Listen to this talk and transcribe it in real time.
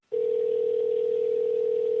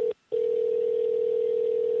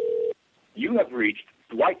You have reached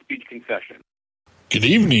Dwight Beach Confession. Good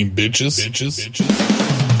evening, bitches. Hey,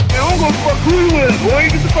 I'm gonna fuck who you is, boy.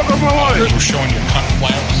 Get the fuck out of my life. You're showing your cunt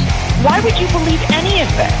flaps. Why would you believe any of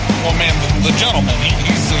this? Well, ma'am, the gentleman,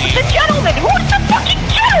 he's The gentleman? Who's the fucking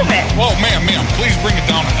gentleman? Well, ma'am, please bring it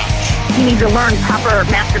down a notch. You need to learn proper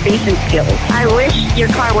masturbation skills. I wish your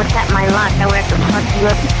car would set my luck. I would have to fuck you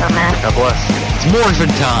up so much. God bless. It's morphin'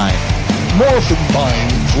 time.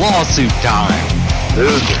 It's lawsuit time.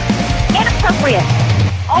 Inappropriate.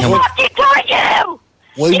 I'll fucking kill you!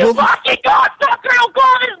 Wait, You fucking cocksucker! I'll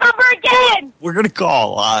call this number again! We're gonna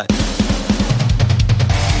call. Low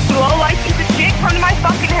life piece of shit, come to my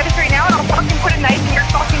fucking head right now and I'll fucking put a knife in your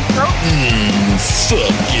fucking throat.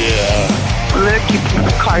 Fuck yeah. Look, you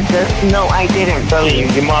piece of carcass. No, I didn't.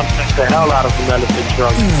 Your mom sent the hell out of another bitch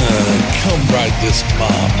drunk. Come ride this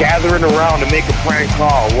mom. Gathering around to make a prank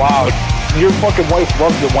call. Wow. Your fucking wife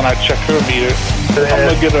loves it when I check her meter.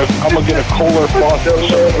 I'm gonna get a Kohler faucet and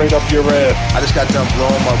shove it right up your ass. I just got done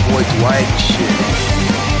blowing my boy Dwight and shit.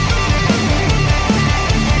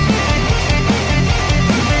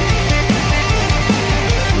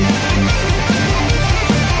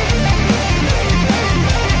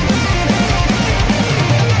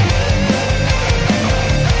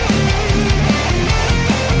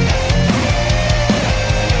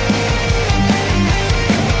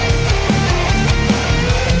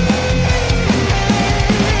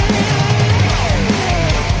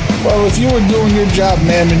 Well, if you were doing your job,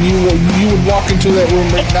 ma'am, and you would walk into that room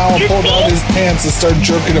right now and pull down his pants and start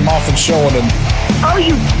jerking him off and showing him. Oh,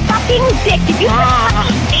 you fucking dick! Did you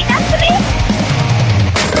fucking say that to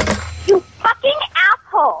me? You fucking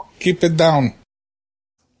asshole! Keep it down.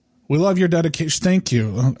 We love your dedication. Thank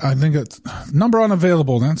you. I think it's number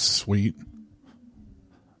unavailable. That's sweet.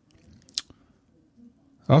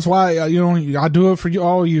 That's why I do it for you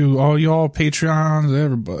all Patreons,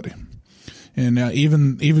 everybody. And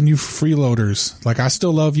even you freeloaders, like I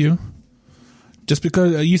still love you. Just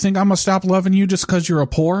because you think I'm gonna stop loving you just because you're a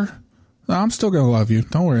poor, no, I'm still gonna love you.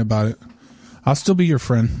 Don't worry about it. I'll still be your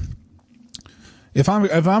friend. If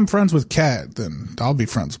I'm friends with Kat, then I'll be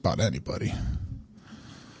friends about anybody.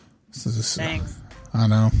 Thanks. I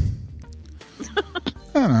know.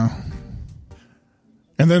 I know.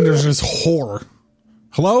 And then there's this whore.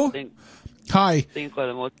 Hello? Hi.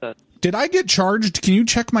 Did I get charged? Can you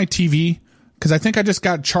check my TV? Because I think I just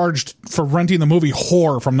got charged for renting the movie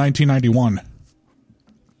Whore from 1991.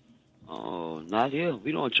 Oh, not here.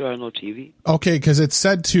 We don't charge no TV. Okay, because it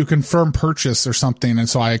said to confirm purchase or something, and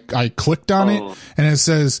so I clicked on it, and it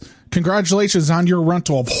says, congratulations on your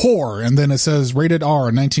rental of Whore, and then it says rated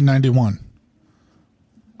R 1991.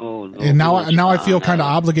 Oh, no. And now I feel kind of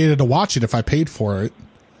obligated to watch it if I paid for it.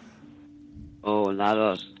 Oh, not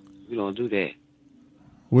us. We don't do that.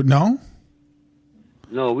 No?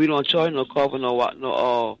 No, we don't charge no car for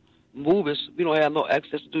no movies. We don't have no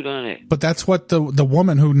access to do none of that. But that's what the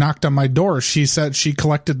woman who knocked on my door, she said she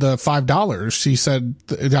collected the $5. She said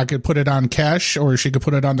I could put it on cash or she could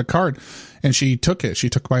put it on the card, and she took it. She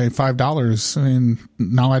took my $5, and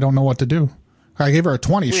now I don't know what to do. I gave her a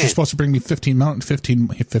 20. When? She's supposed to bring me 15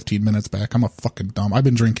 minutes back. I'm a fucking dumb. I've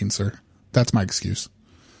been drinking, sir. That's my excuse.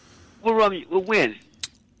 When?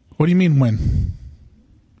 What do you mean when?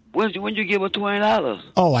 When you give her $20?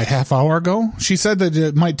 Oh, like half hour ago? She said that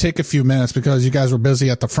it might take a few minutes because you guys were busy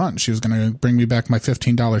at the front. She was going to bring me back my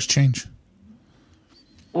 $15 change.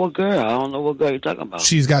 What girl? I don't know what girl you're talking about.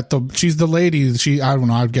 She's the lady. I don't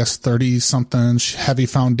know, I'd guess 30 something, heavy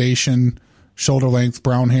foundation, shoulder length,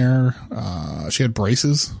 brown hair. She had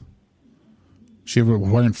braces. She was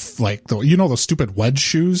wearing like those stupid wedge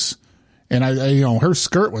shoes. And her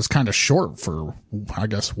skirt was kind of short for, I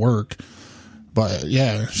guess, work. But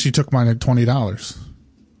yeah, she took mine at $20.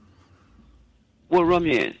 What room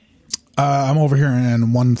you in? I'm over here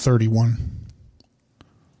in 131.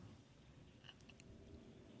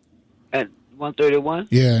 At 131?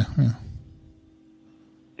 Yeah.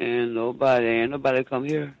 And nobody come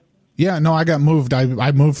here. Yeah, no, I got moved.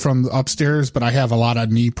 I moved from upstairs, but I have a lot of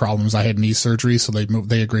knee problems. I had knee surgery, so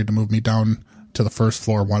they agreed to move me down to the first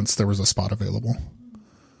floor once there was a spot available.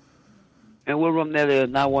 And what room that is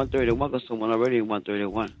not 131? Because someone already in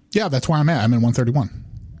 131. Yeah, that's where I'm at. I'm in 131.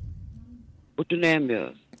 What your name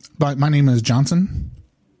is? But my name is Johnson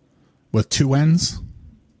with 2 N's.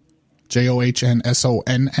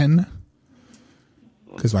 JOHNSONN.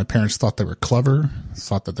 Because my parents thought they were clever,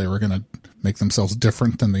 thought that they were going to make themselves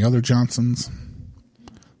different than the other Johnsons.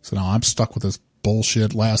 So now I'm stuck with this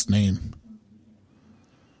bullshit last name.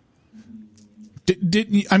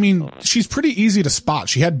 She's pretty easy to spot.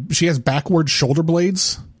 She has backward shoulder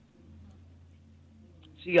blades.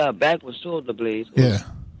 She got backward shoulder blades. Yeah.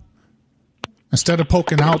 Instead of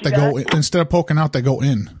poking out, they go in. Instead of poking out, they go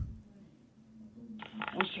in.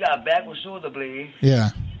 When she got backward shoulder blade.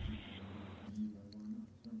 Yeah.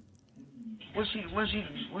 When she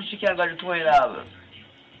can't got the $20.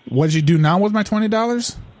 What'd you do now with my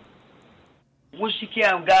 $20? When she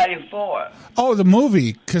can't got it for? Oh, the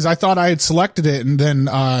movie, because I thought I had selected it, and then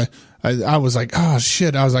I was like, oh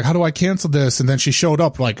shit. I was like, how do I cancel this? And then she showed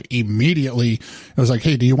up like immediately. It was like,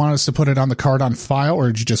 hey, do you want us to put it on the card on file,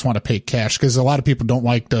 or do you just want to pay cash? Because a lot of people don't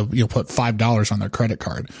like to, put $5 on their credit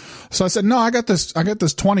card. So I said, no, I got this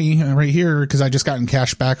 20 right here because I just gotten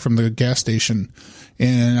cash back from the gas station.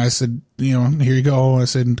 And I said, here you go. I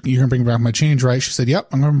said, you're gonna bring back my change, right? She said, yep,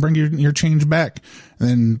 I'm gonna bring your change back. And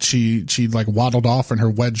then she like waddled off in her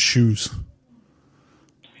wedge shoes.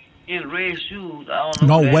 In red shoes, I don't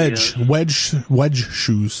know. No, wedge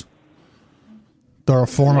shoes. They're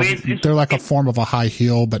they're like a form of a high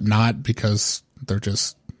heel, but not, because they're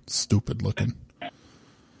just stupid looking.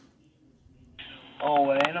 Oh,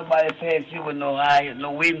 well, ain't nobody paying you with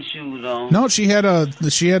no wooden shoes on. No, she had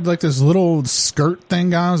like this little skirt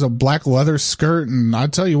thing on. It was a black leather skirt, and I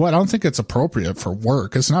tell you what, I don't think it's appropriate for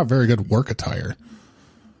work. It's not very good work attire.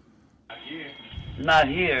 Not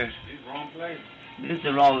here. This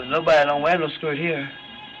is wrong. Nobody don't wear no skirt here.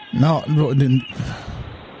 No.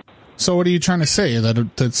 So what are you trying to say?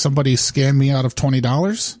 That somebody scammed me out of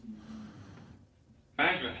 $20?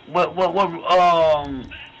 What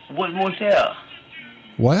motel?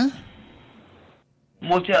 What?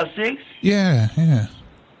 Motel 6? Yeah.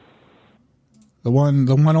 The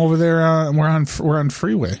one over there. We're on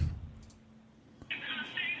Freeway.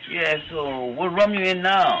 Yeah. So what room you in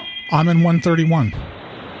now? I'm in 131.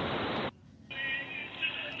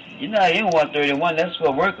 You're not in 131. That's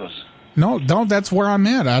for workers. No, that's where I'm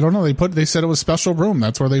at. I don't know. They said it was special room.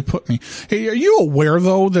 That's where they put me. Hey, are you aware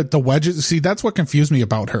though that the wedges? See, that's what confused me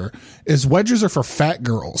about her. Is wedges are for fat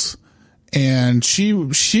girls, and she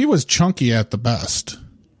was chunky at the best.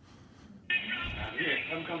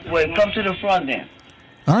 Wait, come to the front then.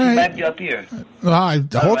 All right. She might be up here. I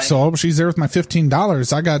hope so. She's there with my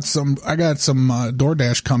 $15. I got some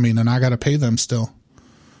DoorDash coming, and I got to pay them still.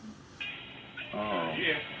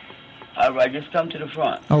 All right, just come to the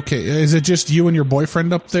front. Okay, is it just you and your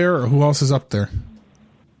boyfriend up there, or who else is up there?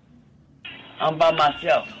 I'm by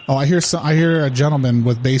myself. Oh, I hear a gentleman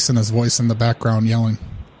with bass in his voice in the background yelling.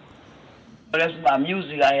 That's my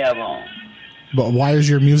music I have on. But why is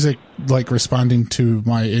your music like responding to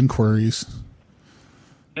my inquiries?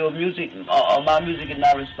 Your music, my music is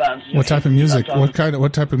not responding. What type of music? What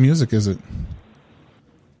type of music is it?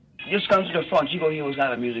 Just come to the front. You go hear what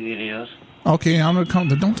kind of music it is. Okay, I'm gonna come.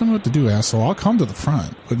 Don't tell me what to do, asshole. I'll come to the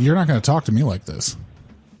front, but you're not gonna talk to me like this.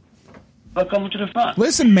 But come to the front.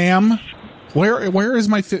 Listen, ma'am, where is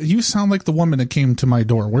my? You sound like the woman that came to my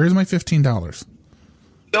door. Where is my $15?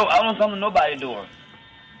 Yo, I don't come to nobody's door.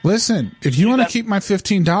 Listen, if you want to keep my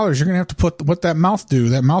 $15, you're gonna have to put what that mouth do.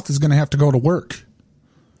 That mouth is gonna have to go to work.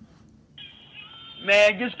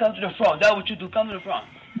 Man, just come to the front. That's what you do. Come to the front.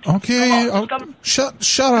 Okay. Shut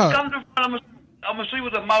up. Come to the front. I'm gonna show you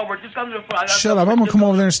what the mouth works. Just come to the front. Shut up! I'm gonna come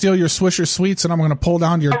over there and steal your Swisher Sweets, and I'm gonna pull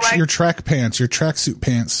down your track pants, your tracksuit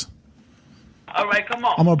pants. All right, come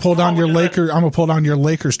on. I'm gonna pull down your Lakers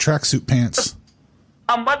tracksuit pants.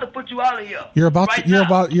 I'm about to put you out of here. You're about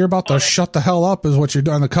to shut the hell up, is what you're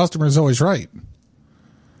doing. The customer is always right.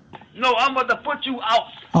 No, I'm about to put you out.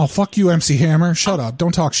 Oh, fuck you, MC Hammer. Shut up!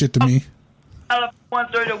 Don't talk shit to me.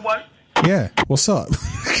 131. Yeah, what's up?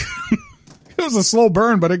 It was a slow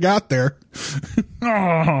burn, but it got there. Oh,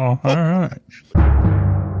 all right.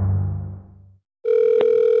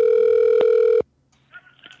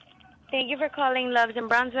 Thank you for calling Loves in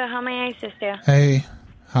Brownsville. How may I assist you? Hey.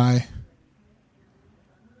 Hi.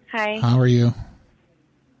 Hi. How are you?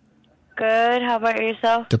 Good. How about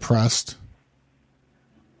yourself? Depressed.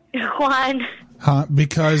 Juan.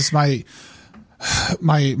 Because my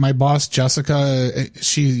boss, Jessica,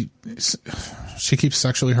 she keeps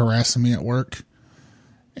sexually harassing me at work.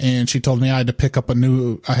 And she told me I had to pick up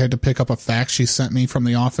a fax she sent me from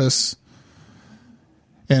the office.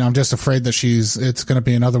 And I'm just afraid that it's going to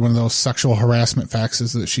be another one of those sexual harassment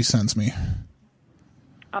faxes that she sends me.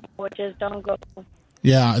 Just don't go.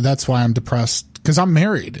 Yeah, that's why I'm depressed. Because I'm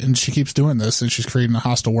married, and she keeps doing this, and she's creating a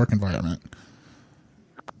hostile work environment.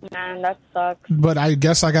 Man, that sucks. But I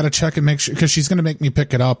guess I got to check and make sure, because she's going to make me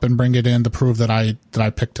pick it up and bring it in to prove that I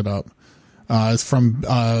picked it up. It's from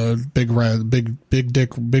Big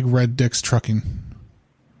Red Dick's Trucking.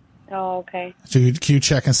 Oh, okay. So can you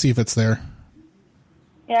check and see if it's there?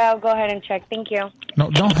 Yeah, I'll go ahead and check. Thank you. No,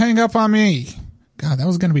 don't hang up on me. God, that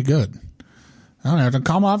was going to be good. I don't have to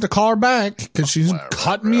call. I'll have to call her back because she's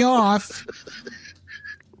cutting me off.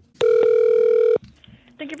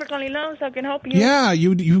 Thank you for calling Lowe's. How can I help you? Yeah,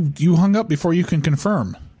 you hung up before you can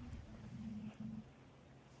confirm.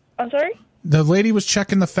 I'm sorry? The lady was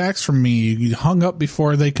checking the fax from me. You hung up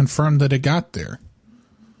before they confirmed that it got there.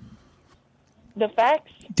 The fax?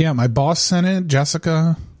 Yeah, my boss sent it,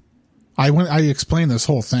 Jessica. I explained this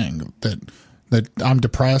whole thing that I'm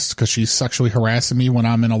depressed because she's sexually harassing me when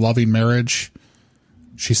I'm in a loving marriage.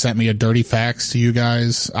 She sent me a dirty fax to you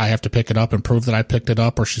guys. I have to pick it up and prove that I picked it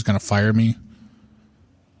up or she's going to fire me.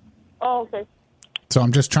 Oh, okay. So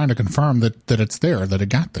I'm just trying to confirm that it's there, that it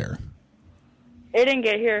got there. It didn't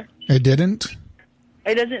get here. It didn't?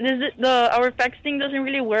 It doesn't. Our fax thing doesn't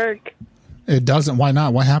really work. It doesn't? Why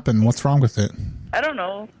not? What happened? What's wrong with it? I don't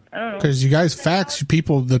know. Because you guys fax,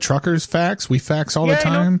 people, the truckers fax. We fax all the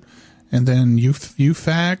time. And then you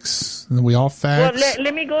fax, and then we all fax. Well,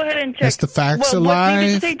 let me go ahead and check. Is the fax alive? What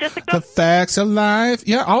did you say, Jessica? The fax alive?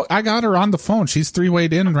 Yeah, I got her on the phone. She's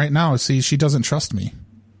 3-wayed in right now. See, she doesn't trust me.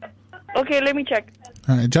 Okay, let me check.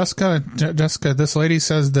 All right, Jessica, this lady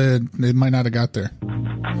says that it might not have got there.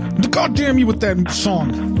 God damn you with that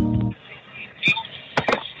song.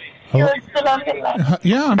 You're still on the line.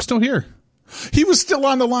 Yeah, I'm still here. He was still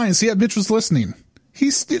on the line. See, that bitch was listening.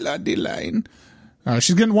 He's still on the line. All right,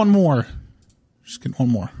 she's getting one more.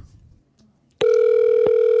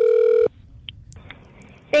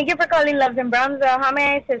 Thank you for calling Loves in Brownsville. How may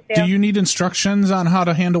I assist you? Do you need instructions on how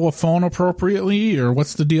to handle a phone appropriately, or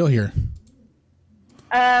what's the deal here?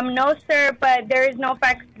 No, sir, but there is no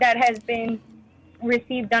fax that has been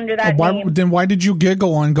received under that name. Then why did you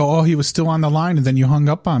giggle and go, oh, he was still on the line, and then you hung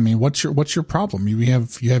up on me? What's your problem? You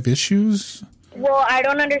have issues? Well, I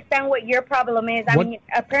don't understand what your problem is. I mean,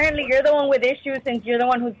 apparently you're the one with issues since you're the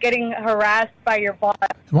one who's getting harassed by your boss.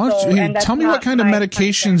 Why don't you tell me what kind of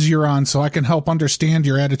medications you're on so I can help understand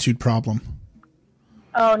your attitude problem?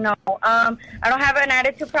 Oh, no. I don't have an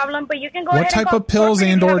attitude problem, but you can go ahead and What type of pills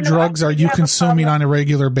and or drugs are you consuming on a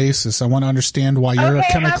regular basis? I want to understand why you're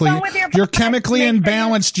chemically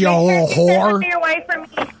imbalanced, you little whore. Your wife for me.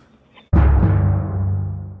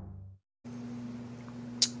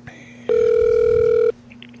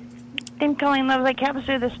 I'm calling Love Like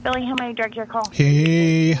Capital. This is Billy. How may I direct your call?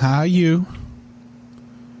 Hey, how you?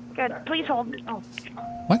 Good. Please hold. Oh.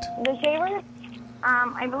 What? The shaver?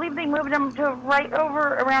 I believe they moved them to right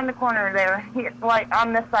over around the corner there, here, like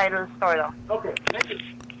on this side of the store, though. Okay. Thank you.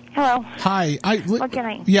 Hello. Hi. What can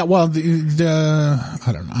I? Yeah. Well,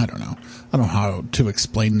 I don't know. I don't know how to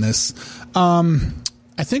explain this. I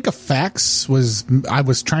think a fax was. I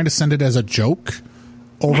was trying to send it as a joke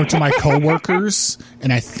over to my coworkers,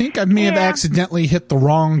 and I think I may have accidentally hit the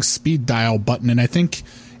wrong speed dial button, and I think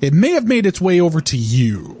it may have made its way over to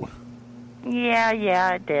you. Yeah,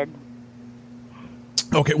 it did.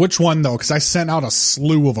 Okay, which one though? Because I sent out a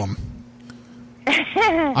slew of them.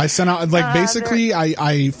 I sent out basically,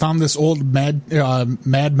 I found this old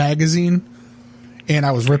Mad magazine, and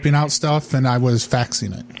I was ripping out stuff, and I was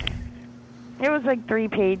faxing it. It was like 3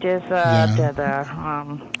 pages.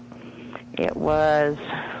 It was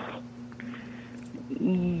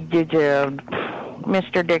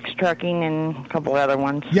Mr. Dick's Trucking and a couple other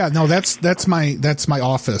ones. Yeah, no, that's my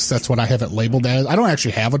office. That's what I have it labeled as. I don't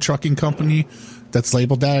actually have a trucking company that's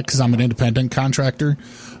labeled that because I'm an independent contractor.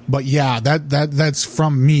 But yeah, that's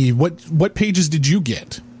from me. What pages did you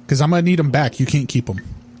get? Because I'm gonna need them back. You can't keep them.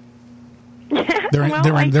 They're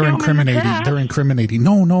incriminating. They're incriminating.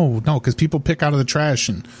 No, because people pick out of the trash,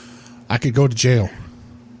 and I could go to jail.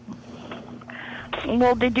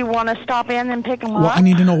 Well, did you want to stop in and pick them up? Well, I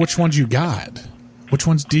need to know which ones you got. Which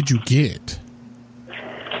ones did you get?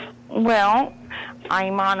 Well,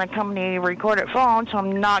 I'm on a company recorded phone, so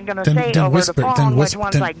I'm not going to say over the phone which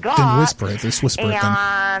ones I got. Then whisper it. Just whisper it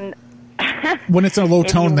then. And when it's in a low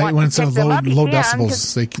tone, when it's in a low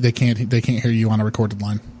decibels, they can't hear you on a recorded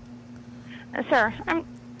line. Sir,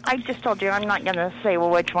 I just told you I'm not going to say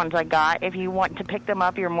which ones I got. If you want to pick them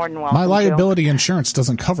up, you're more than welcome. My liability insurance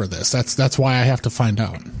doesn't cover this. That's why I have to find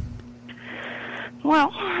out.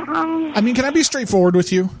 Well, I mean, can I be straightforward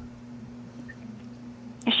with you?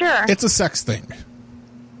 Sure. It's a sex thing.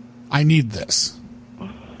 I need this.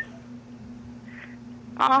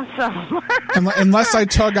 Awesome. Unless I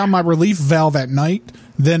tug on my relief valve at night,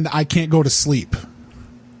 then I can't go to sleep.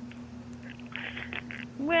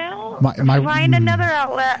 Well, find another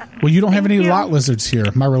outlet. Well, you don't have any lot lizards here.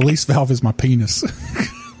 My release valve is my penis.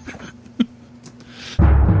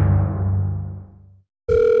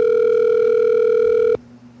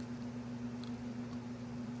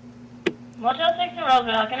 Motel 6 in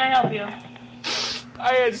Roseville, how can I help you?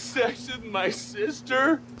 I had sex with my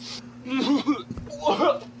sister.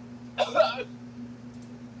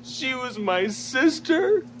 She was my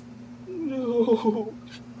sister? No.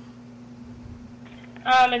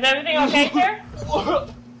 Is everything okay, sir?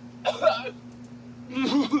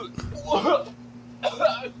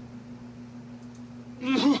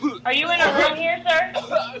 Are you in a room here, sir?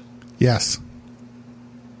 Yes.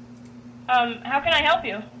 How can I help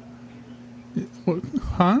you?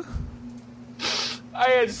 Huh? I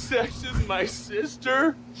had sex with my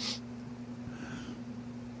sister?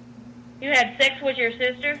 You had sex with your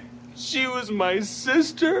sister? She was my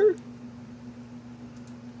sister?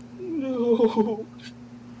 No.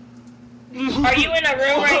 Are you in a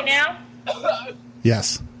room right now?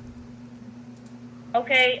 Yes.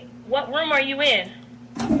 Okay, what room are you in?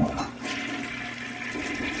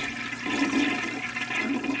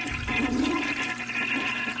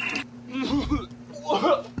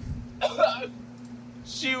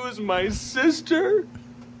 She was my sister?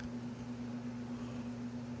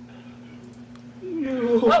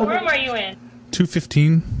 No. What room are you in?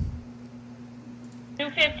 215.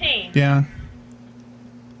 215. Yeah.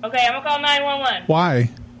 Okay, I'm gonna call 911. Why?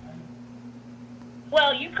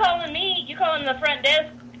 Well, you calling the front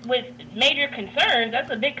desk with major concerns.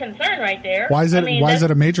 That's a big concern right there. Why is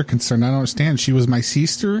it a major concern? I don't understand. She was my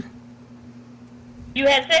sister? You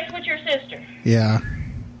had sex with your sister. Yeah.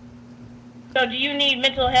 So do you need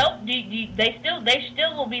mental help? They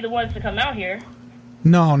still will be the ones to come out here.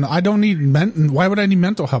 No, I don't need why would I need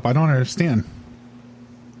mental help? I don't understand.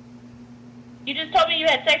 You just told me you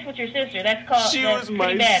had sex with your sister. That's called. She that's was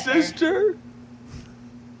my bad, sister? sir.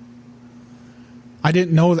 I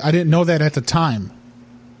didn't know that at the time.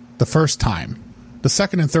 The first time. The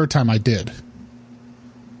second and third time I did.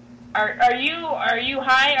 Are you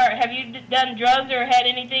high, or have you done drugs or had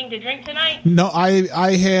anything to drink tonight? No,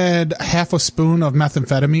 I had half a spoon of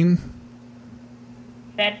methamphetamine.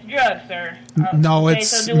 That's drugs, sir. No, okay,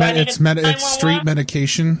 it's so it's street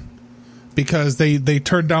medication because they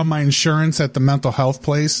turned down my insurance at the mental health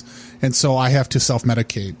place, and so I have to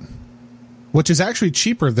self-medicate, which is actually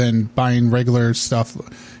cheaper than buying regular stuff,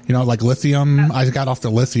 like lithium. I got off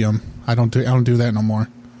the lithium. I don't do that no more.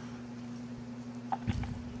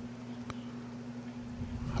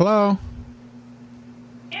 Hello?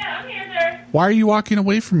 Yeah, I'm here, sir. Why are you walking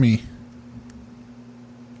away from me?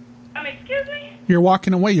 Excuse me? You're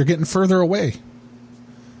walking away. You're getting further away.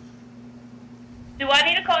 Do I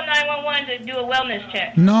need to call 911 to do a wellness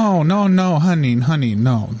check? No, honey,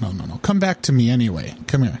 no. Come back to me anyway.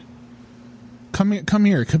 Come here. Come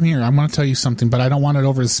here. I want to tell you something, but I don't want it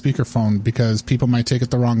over the speakerphone because people might take it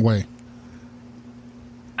the wrong way.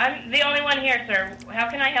 I'm the only one here, sir. How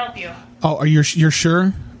can I help you? Oh, you're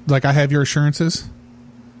sure? Like I have your assurances?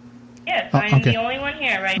 Yes, I'm okay. the only one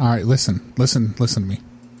here, right? All right, listen to me.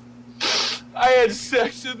 I had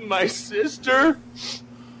sex with my sister?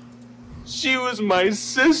 She was my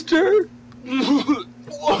sister? No.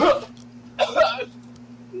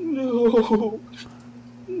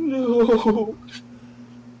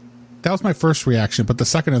 That was my first reaction, but the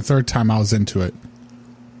second and third time I was into it.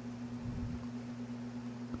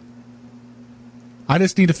 I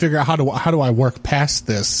just need to figure out how do I work past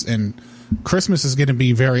this, and Christmas is going to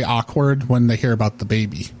be very awkward when they hear about the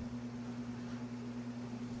baby.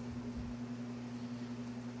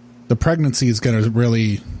 The pregnancy is going to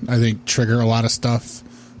really, I think, trigger a lot of stuff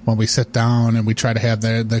when we sit down and we try to have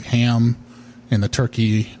the ham and the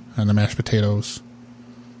turkey and the mashed potatoes.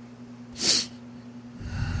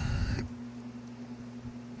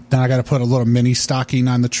 Then I got to put a little mini stocking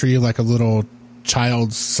on the tree, like a little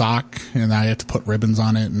child's sock, and I have to put ribbons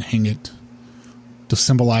on it and hang it to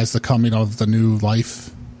symbolize the coming of the new life.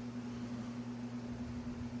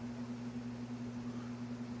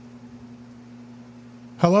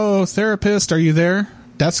 Hello, therapist, are you there?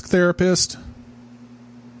 Desk therapist?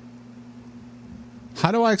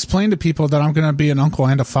 How do I explain to people that I'm going to be an uncle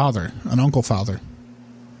and a father? An uncle father.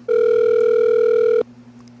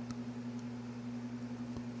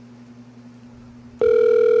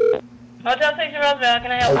 Hotel 6 Roseville, how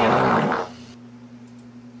can I help you?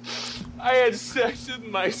 I had sex with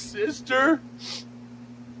my sister?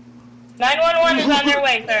 911 is on their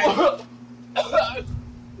way, sir.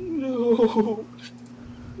 No.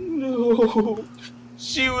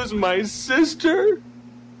 She was my sister?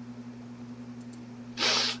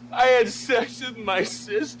 I had sex with my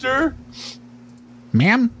sister?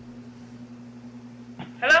 Ma'am?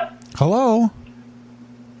 Hello? Hello?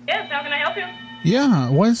 Yes, how can I help you? Yeah,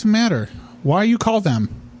 what's the matter? Why you call them?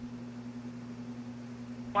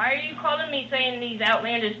 Why are you calling me saying these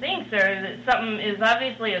outlandish things, sir? That something is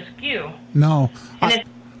obviously askew. No.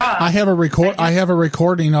 I have a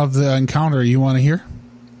recording of the encounter. You want to hear?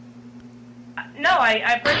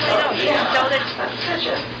 I personally don't. You can show that.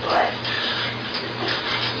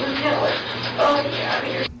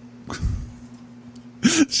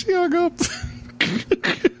 She hung up.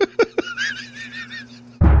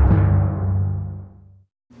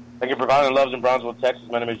 Thank you for calling Loves in Brownsville, Texas.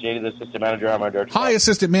 My name is JD, the assistant manager. How am I doing? Hi,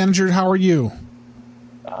 assistant manager. How are you?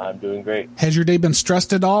 I'm doing great. Has your day been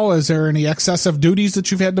stressed at all? Is there any excessive duties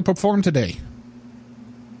that you've had to perform today?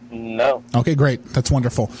 No. Okay, great. That's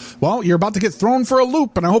wonderful. Well, you're about to get thrown for a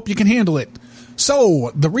loop, and I hope you can handle it.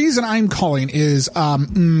 So, the reason I'm calling is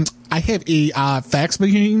I have a fax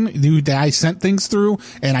machine that I sent things through,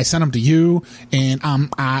 and I sent them to you, and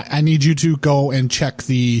I need you to go and check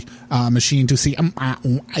the machine to see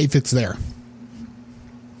if it's there.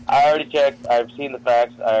 I already checked. I've seen the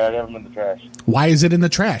fax. I already have them in the trash. Why is it in the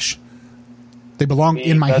trash? They belong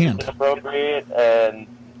in my hand. It's inappropriate, and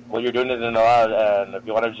what you're doing isn't allowed, and if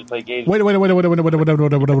you want to just play games... Wait. What do you mean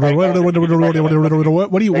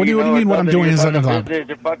what I'm doing isn't allowed?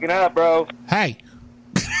 You're fucking up, bro. Hey.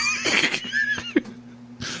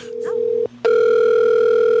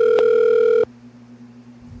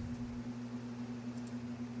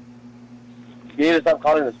 You need to stop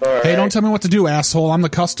calling the store. Hey, don't tell me what to do, asshole. I'm the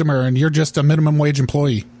customer, and you're just a minimum wage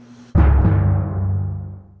employee.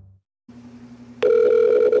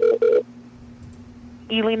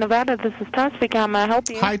 Ely, Nevada, this is Toxic. How may I help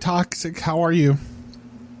you? Hi, Toxic. How are you?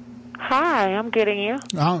 Hi, I'm getting you.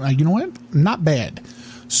 You know what? Not bad.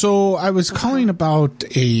 So I was calling about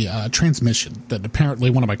a transmission that apparently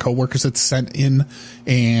one of my coworkers had sent in,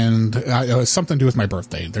 and it was something to do with my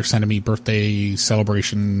birthday. They're sending me birthday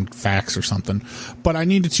celebration fax or something. But I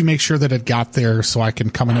needed to make sure that it got there so I can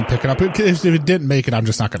come in and pick it up. If it didn't make it, I'm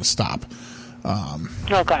just not going to stop.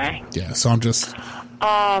 Okay. Yeah, so I'm just...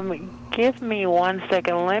 Give me 1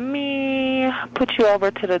 second. Let me put you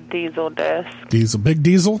over to the diesel desk. Diesel? Big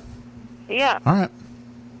diesel? Yeah. All right.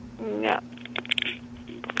 Yeah.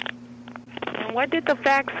 What did the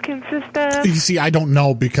fax consist of? You see, I don't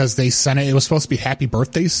know because they sent it. It was supposed to be happy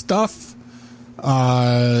birthday stuff.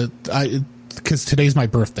 Because today's my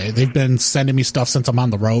birthday. They've been sending me stuff since I'm on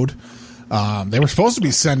the road. They were supposed to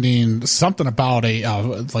be sending something about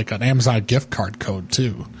like an Amazon gift card code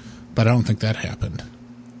too, but I don't think that happened.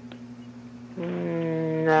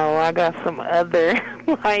 No, I got some other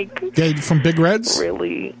from Big Reds.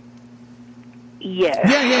 Really?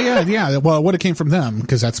 Yeah. Yeah. Well, it would have came from them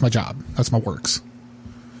because that's my job. That's my works.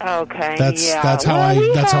 Okay. That's how I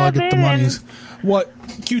get the monies. What?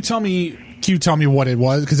 Can you tell me what it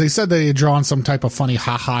was? Because they said they had drawn some type of funny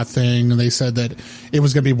ha-ha thing, and they said that it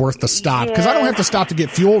was going to be worth the stop. Because I don't have to stop to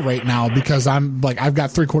get fuel right now because I've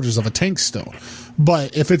got 3/4 of a tank still.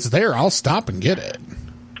 But if it's there, I'll stop and get it.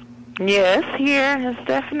 Yeah, it's here. It's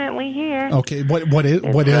definitely here. Okay, what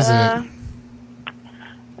is it?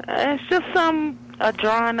 It's just a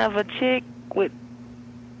drawing of a chick with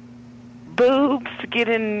boobs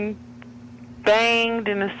getting banged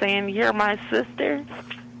and it's saying, "You're my sister."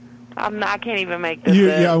 I can't even make this up.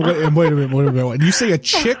 Yeah, wait a minute. You say a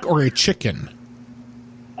chick or a chicken?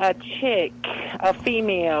 A chick, a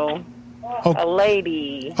female, a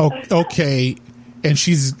lady. Oh, okay, and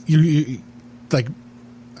she's like.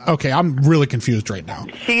 Okay, I'm really confused right now.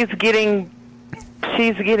 She's getting.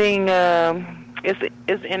 It's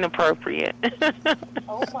inappropriate.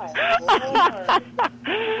 Oh my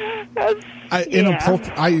Lord!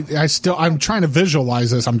 I'm trying to visualize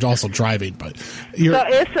this. I'm also driving, but so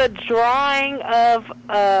it's a drawing of.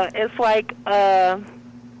 It's like a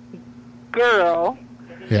girl.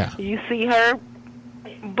 Yeah. You see her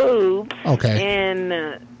boobs. Okay.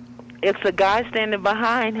 And it's a guy standing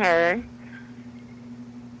behind her.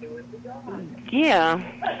 Yeah.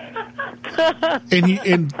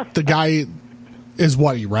 and the guy is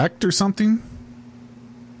what, erect or something?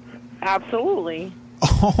 Absolutely.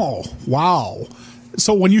 Oh, wow.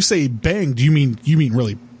 So when you say bang, do you mean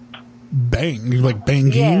really bang? Like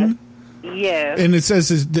banging? Yes. And it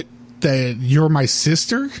says that you're my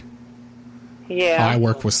sister? Yeah. I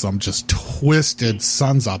work with some just twisted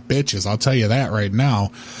sons of bitches, I'll tell you that right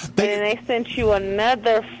now. And they sent you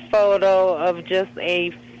another photo of just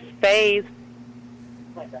a face.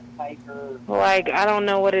 Like, I don't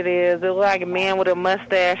know what it is. It looked like a man with a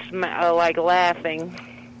mustache, like laughing,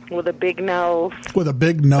 with a big nose. With a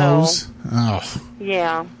big nose? So, oh.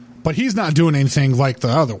 Yeah. But he's not doing anything like the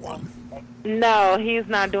other one. No, he's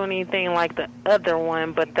not doing anything like the other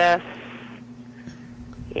one, but that's...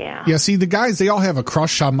 Yeah. Yeah, see, the guys, they all have a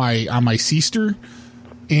crush on my sister,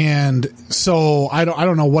 and so I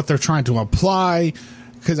don't know what they're trying to apply,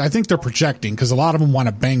 because I think they're projecting, because a lot of them want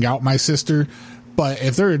to bang out my sister, But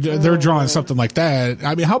if they're drawing something like that,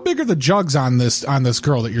 I mean, how big are the jugs on this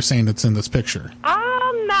girl that you're saying that's in this picture?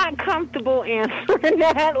 I'm not comfortable answering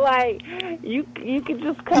that. Like, you could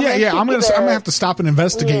just come. Yeah. I'm gonna have to stop and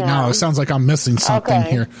investigate now. It sounds like I'm missing something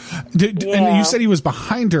here. And you said he was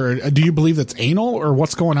behind her. Do you believe that's anal, or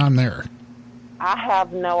what's going on there? I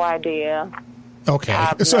have no idea. Okay,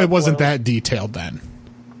 so it wasn't that detailed then.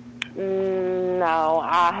 No,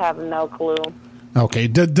 I have no clue. Okay,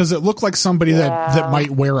 does it look like somebody that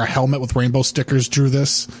might wear a helmet with rainbow stickers drew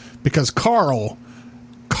this? Because Carl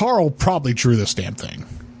probably drew this damn thing.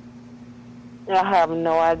 I have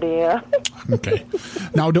no idea. Okay.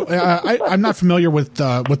 Now, I'm not familiar with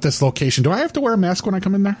this location. Do I have to wear a mask when I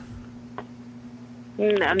come in there?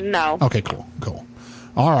 No. Okay, cool.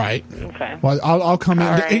 All right. Okay. Well, I'll come in.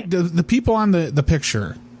 Right. The people on the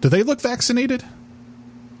picture, do they look vaccinated?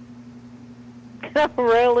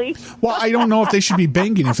 Really? Well, I don't know if they should be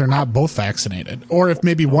banging if they're not both vaccinated, or if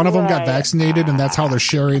maybe one of them got vaccinated and that's how they're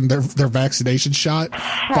sharing their vaccination shot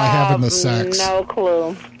by having the sex. No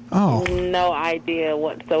clue. Oh. No idea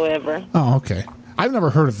whatsoever. Oh, okay. I've never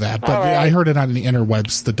heard of that, but I heard it on the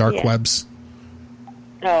interwebs, the dark webs.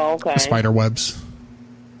 Oh, okay. The spider webs.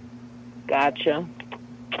 Gotcha.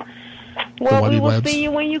 Well, we will see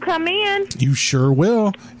you when you come in. You sure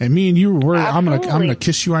will. And me and you, I'm gonna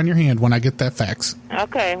kiss you on your hand when I get that fax.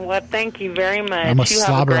 Okay. Well, thank you very much. I'm a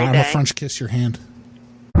slobber. I'm a French kiss your hand.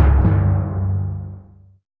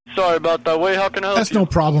 Sorry about that. Wait, how can I help you? That's no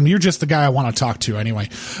problem. You're just the guy I want to talk to anyway.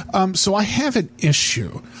 So I have an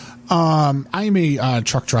issue. I'm a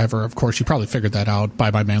truck driver, of course. You probably figured that out by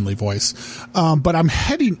my manly voice. But I'm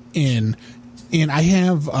heading in, and I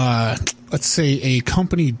have, let's say, a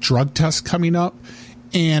company drug test coming up,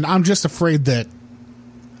 and I'm just afraid that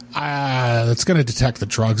it's going to detect the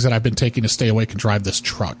drugs that I've been taking to stay awake and drive this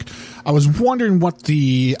truck. I was wondering what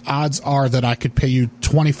the odds are that I could pay you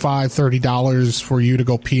 $25, $30 for you to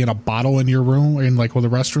go pee in a bottle in your room, in like one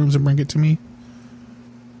of the restrooms, and bring it to me.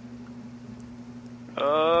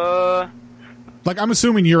 Like, I'm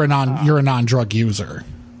assuming you're a non-drug user.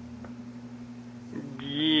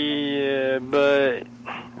 Yeah, but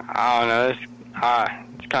I don't know.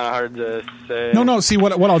 It's kind of hard to say. No. See,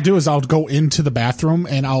 what I'll do is I'll go into the bathroom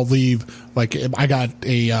and I'll leave, like, I got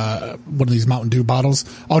a one of these Mountain Dew bottles.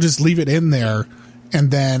 I'll just leave it in there, and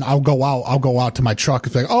then I'll go out to my truck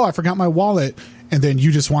and be like, oh, I forgot my wallet, and then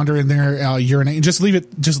you just wander in there, urinate, and just leave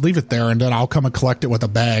it there, and then I'll come and collect it with a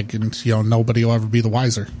bag, and nobody will ever be the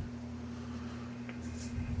wiser.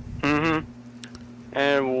 Mm-hmm.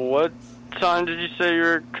 And what time did you say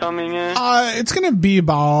you're coming in? It's gonna be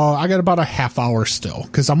I got about a half hour still,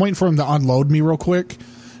 because I'm waiting for him to unload me real quick,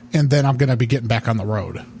 and then I'm gonna be getting back on the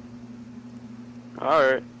road. All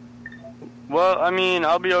right. Well, I mean,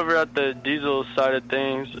 I'll be over at the diesel side of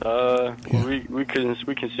things. We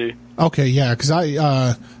can see. Okay, yeah, because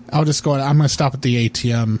I'll just go. I'm gonna stop at the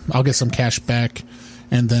ATM. I'll get some cash back,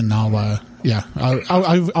 and then I'll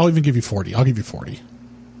even give you 40. I'll give you 40.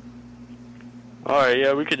 All right,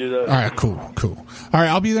 yeah, we could do that. All right, cool. All right,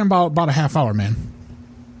 I'll be there in about a half hour, man.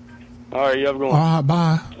 All right, you have a good one.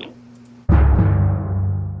 Bye.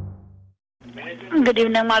 Good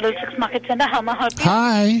evening, Model 6 Market Center. How may I help you?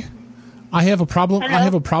 Hi. I have a problem. Hello? I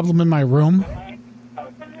have a problem in my room.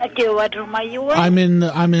 Okay, what room are you in? I'm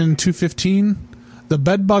in 215. The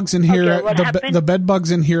bed bugs in here. Okay, what happened? The bed bugs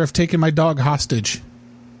in here have taken my dog hostage.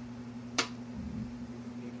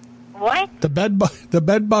 What? The bed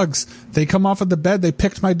bugs. They come off of the bed. They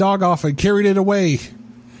picked my dog off and carried it away.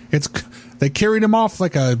 They carried him off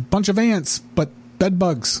like a bunch of ants, but bed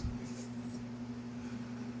bugs.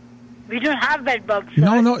 We don't have bed bugs, sir.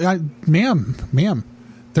 No, ma'am.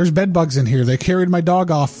 There's bed bugs in here. They carried my dog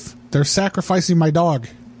off. They're sacrificing my dog.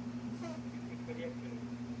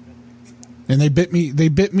 And they bit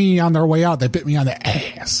me on their way out. They bit me on the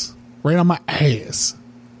ass. Right on my ass.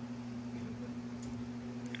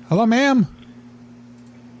 Hello, ma'am?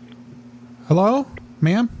 Hello?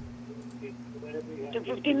 Ma'am?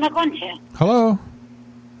 215 में कौन है? Hello?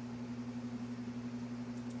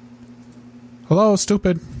 Hello,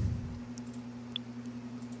 stupid.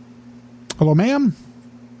 Hello, ma'am?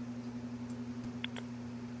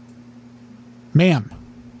 Ma'am.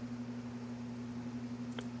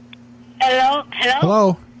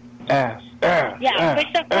 Hello? Ass. Yeah,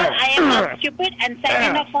 first of all, I am not stupid, and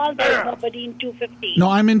second of all, there is nobody in 215. No,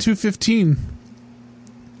 I'm in 215.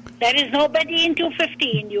 There is nobody in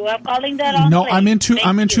 215. You are calling the wrong No, place. I'm in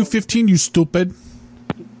 215, you stupid.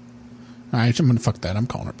 All right, I'm going to fuck that. I'm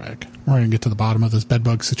calling her back. We're going to get to the bottom of this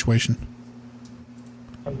bedbug situation.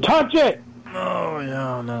 Touch it! Oh,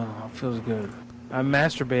 no. It feels good. I'm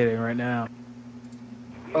masturbating right now.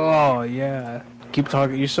 Oh, yeah. Keep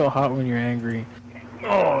talking. You're so hot when you're angry.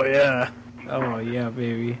 Oh, yeah. Oh, yeah,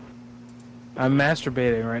 baby. I'm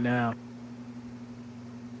masturbating right now.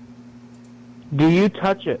 Do you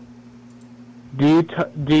touch it? Do you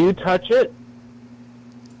touch it?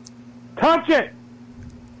 Touch it!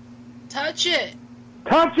 Touch it!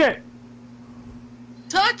 Touch it!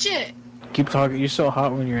 Touch it! Keep talking. You're so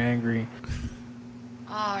hot when you're angry.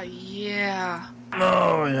 Oh, yeah.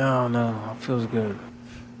 Oh, yeah, no. It feels good.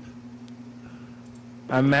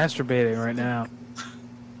 I'm masturbating right now.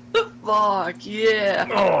 Fuck, yeah.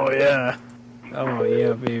 Oh, yeah. Oh,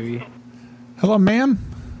 yeah, baby. Hello, ma'am?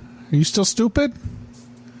 Are you still stupid?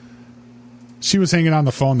 She was hanging on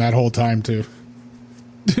the phone that whole time, too.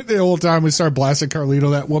 The whole time we started blasting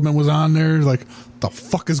Carlito, that woman was on there. Like, the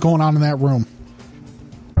fuck is going on in that room?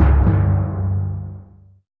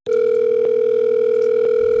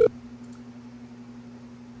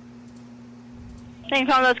 Thank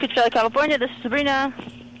you for calling Coachella, California. This is Sabrina.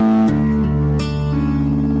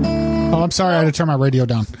 Oh, I'm sorry. I had to turn my radio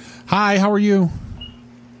down. Hi, how are you?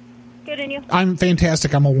 Good, and you? I'm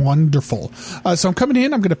fantastic. I'm a wonderful. So I'm coming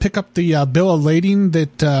in. I'm going to pick up the bill of lading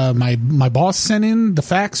that my boss sent in the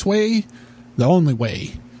fax way, the only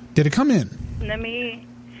way. Did it come in? Let me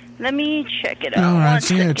check it out. All right.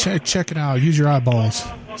 So yeah, check it out. Use your eyeballs.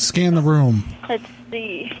 Scan the room. Let's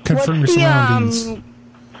see. Confirm What's your surroundings.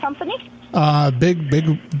 Company?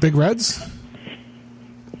 Big Reds.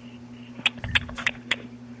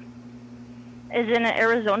 Is it an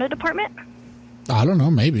Arizona department? I don't know.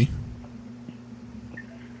 Maybe.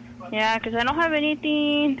 Yeah, because I don't have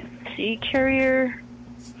anything. See, carrier.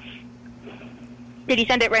 Did he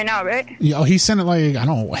send it right now, right? Yeah, oh, he sent it like, I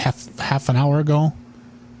don't know, half an hour ago.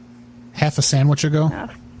 Half a sandwich ago.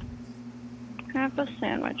 Half a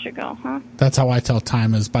sandwich ago, huh? That's how I tell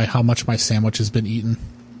time, is by how much my sandwich has been eaten.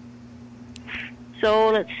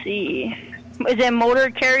 So, let's see. Is it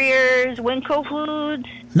Motor Carriers, Winco Foods?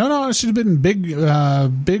 No, it should have been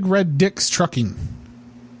Big Red Dick's Trucking.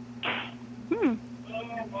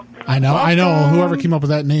 I know. Whoever came up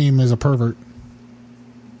with that name is a pervert.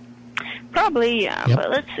 Probably, yeah, Yep. but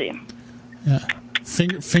let's see. Yeah.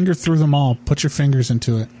 Finger through them all. Put your fingers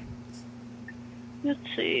into it. Let's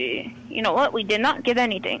see. You know what? We did not get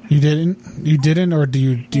anything. You didn't, or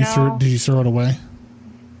did you throw it away?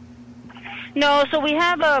 No, so we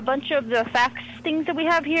have a bunch of the fax things that we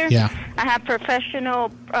have here. Yeah. I have professional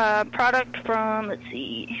product from, let's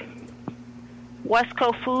see,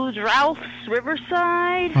 Westco Foods, Ralph's,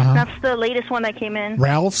 Riverside. Uh-huh. That's the latest one that came in.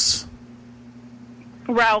 Ralph's,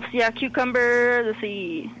 yeah, Cucumber, let's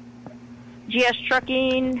see, GS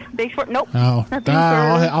Trucking, Big Sport, nope. Oh, nothing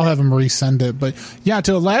I'll have him resend it. But yeah,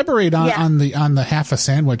 to elaborate on the half a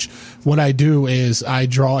sandwich, what I do is I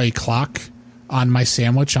draw a clock on my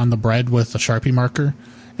sandwich on the bread with a Sharpie marker,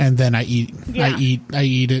 and then I eat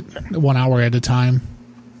it 1 hour at a time.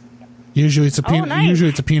 Usually it's a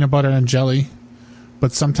peanut butter and jelly,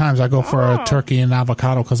 but sometimes I go for a turkey and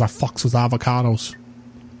avocado because I fucks with avocados.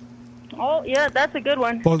 Oh, yeah, that's a good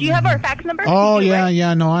one. Well, do you have our fax number? Oh, You do, yeah, right?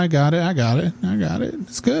 yeah, no, I got it.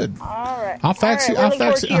 It's good. All right. I'll fax you. We'll I'll look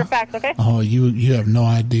fax forward to you. your fax, okay? Oh, you have no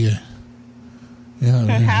idea. Yeah,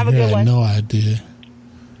 Have a good one. No idea.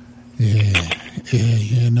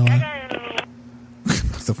 Yeah, no idea.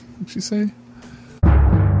 What the fuck did she say?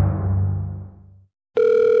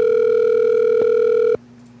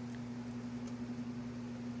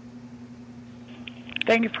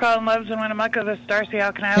 Thank you for calling Loves in Winnemucca. This is Darcy.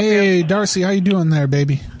 How can I help you? Hey, Darcy, how you doing there,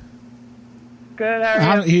 baby? Good.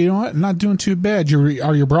 How are you? You know what? Not doing too bad.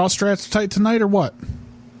 Are your bra straps tight tonight or what?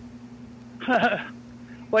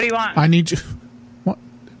 What do you want? I need you. What?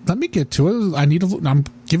 Let me get to it. I'm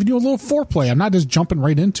giving you a little foreplay. I'm not just jumping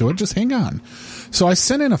right into it. Just hang on. So I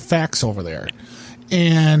sent in a fax over there,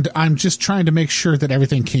 and I'm just trying to make sure that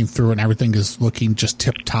everything came through and everything is looking just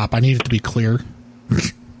tip top. I need it to be clear.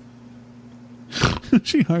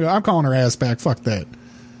 I'm calling her ass back. Fuck that.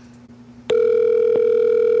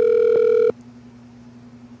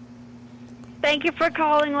 Thank you for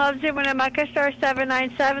calling Loves in Winnemucca, star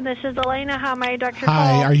 797. This is Elena. How may I direct your call?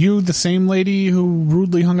 Hi, are you the same lady who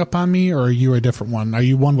rudely hung up on me, or are you a different one? Are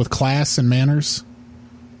you one with class and manners?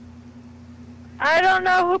 I don't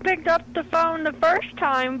know who picked up the phone the first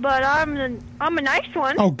time, but I'm a nice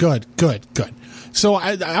one. Oh, good. So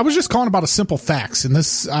I was just calling about a simple fax, and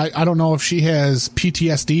this I don't know if she has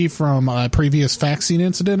PTSD from a previous faxing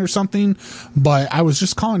incident or something, but I was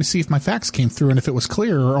just calling to see if my fax came through and if it was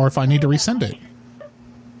clear or if I need to resend it.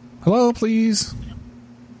 Hello, please.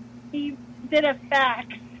 You did a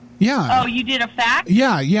fax. Yeah. Oh, you did a fax?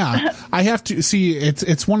 Yeah. I have to see.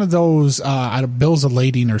 It's one of those bills of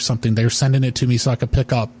lading or something. They're sending it to me so I could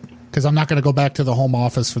pick up because I'm not going to go back to the home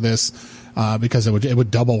office for this because it would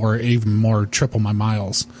double or even more triple my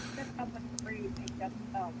miles.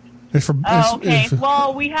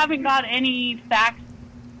 Well, we haven't got any facts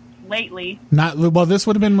lately. This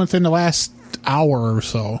would have been within the last hour or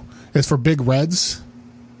so. It's for Big Reds.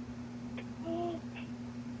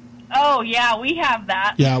 Oh yeah, we have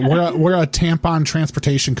that. Yeah, we're a tampon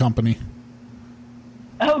transportation company.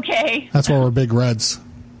 Okay. That's why we're Big Reds.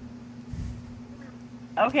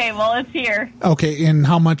 Okay, well, it's here. Okay, and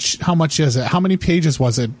how much is it? How many pages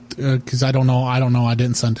was it? Because I don't know. I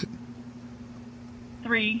didn't send it.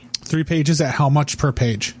 3. 3 pages at how much per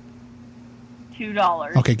page?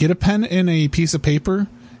 $2. Okay, get a pen and a piece of paper,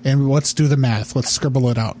 and let's do the math. Let's scribble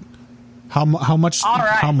it out. How much? All right.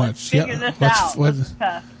 How much? Let's figure this out.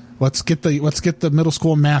 Let's get the middle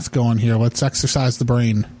school math going here. Let's exercise the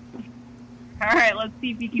brain. All right, let's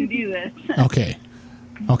see if you can do this.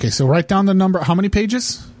 Okay, so write down the number. How many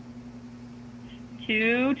pages?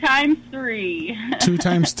 2 times 3. 2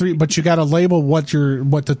 times 3, but you got to label what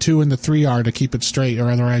the 2 and the 3 are to keep it straight,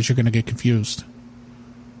 or otherwise you're going to get confused.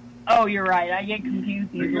 Oh, you're right. I get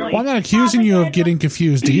confused easily. Well, I'm not accusing you of getting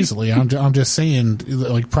confused easily. I'm just saying,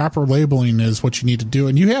 like, proper labeling is what you need to do.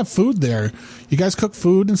 And you have food there. You guys cook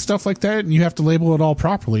food and stuff like that, and you have to label it all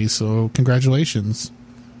properly. So, congratulations.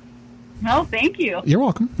 No, thank you. You're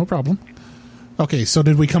welcome. No problem. Okay, so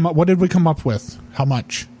what did we come up with? How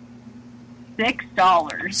much? $6.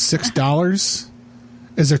 $6?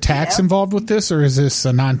 Is there tax involved with this, or is this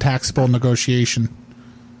a non-taxable negotiation?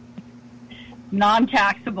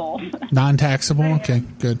 Non-taxable. Non-taxable? Okay,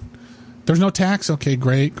 good. There's no tax? Okay,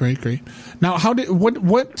 great. Now,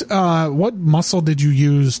 what muscle did you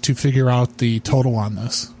use to figure out the total on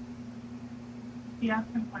this? Yeah.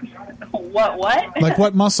 What? Like,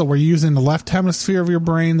 what muscle? Were you using the left hemisphere of your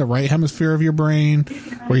brain, the right hemisphere of your brain?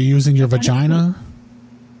 Were you using your vagina?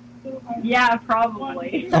 Yeah,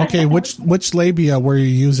 probably. Okay, which labia were you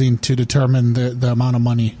using to determine the amount of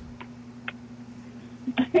money?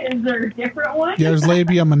 Is there a different one? Yeah, there's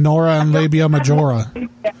labia minora and labia majora.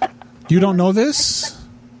 You don't know this?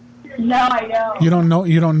 No, I don't. You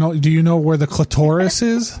don't know. Do you know where the clitoris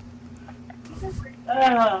is?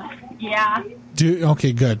 Yeah.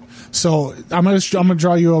 Okay, good. So I'm gonna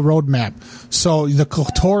draw you a road map. So the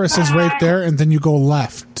clitoris is right there, and then you go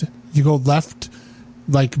left. You go left,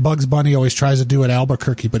 like Bugs Bunny always tries to do at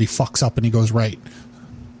Albuquerque, but he fucks up and he goes right.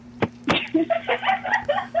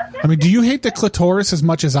 I mean, do you hate the clitoris as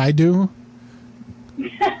much as I do?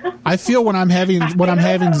 I feel when I'm having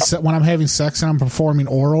sex and I'm performing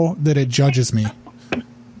oral that it judges me.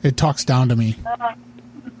 It talks down to me.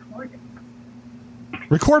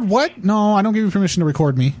 Record what? No, I don't give you permission to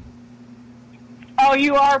record me. Oh,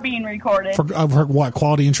 you are being recorded. For what?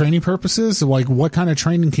 Quality and training purposes? Like, what kind of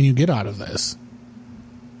training can you get out of this?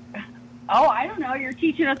 Oh, I don't know. You're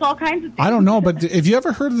teaching us all kinds of things. I don't know, but have you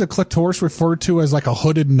ever heard of the clitoris referred to as like a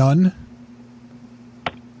hooded nun?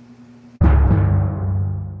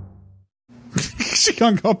 She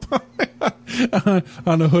hung up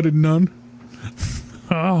on a hooded nun.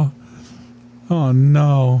 Oh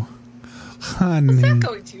no. Honey. Is that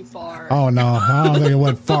going too far? Oh no, I don't think it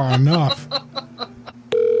went far enough.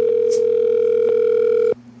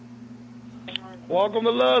 Welcome to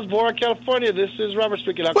Love's, California. This is Robert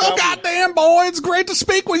speaking. Well, goddamn, boy, it's great to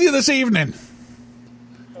speak with you this evening.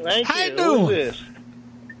 Thank you. How you doing? Who's this?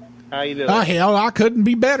 How you doing? Oh, hell, I couldn't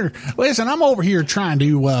be better. Listen, I'm over here trying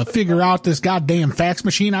to figure out this goddamn fax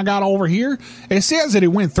machine I got over here. It says that it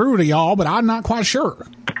went through to y'all, but I'm not quite sure.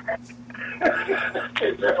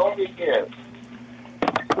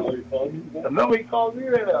 Nobody called me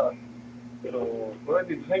right now. What,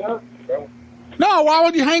 did you hang up? No, why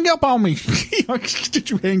would you hang up on me? Did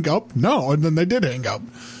you hang up? No, and then they did hang up.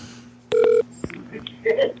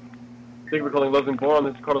 Thank you for calling Love's and Boron.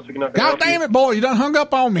 This is Carlos speaking. God damn it, boy, you done hung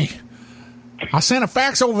up on me. I sent a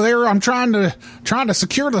fax over there. I'm trying to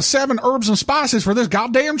secure the 7 herbs and spices for this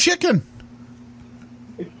goddamn chicken.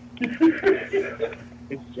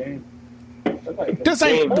 It's James. This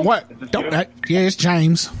ain't what? Yeah, it's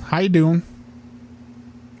James. How you doing?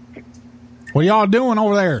 What y'all doing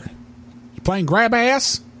over there? You playing grab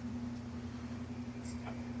ass?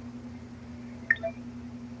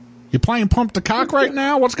 You playing pump the cock right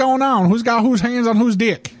now? What's going on? Who's got whose hands on whose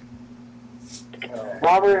dick?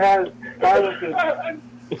 Robert has.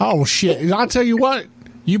 Oh shit! I'll tell you what.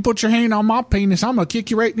 You put your hand on my penis, I'm gonna kick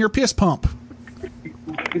you right in your piss pump.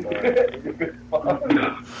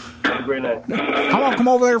 Very nice. I'm gonna come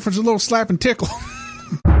over there for a little slap and tickle.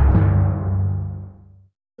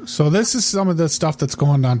 So this is some of the stuff that's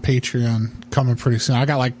going on Patreon coming pretty soon. I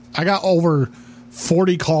got over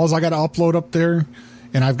 40 calls I got to upload up there,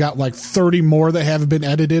 and I've got like 30 more that haven't been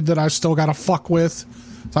edited that I've still got to fuck with.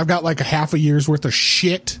 So I've got like a half a year's worth of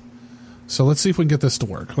shit. So let's see if we can get this to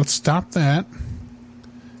work. Let's stop that.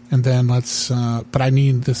 And then let's, but I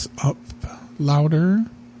need this up louder.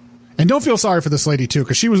 And don't feel sorry for this lady too,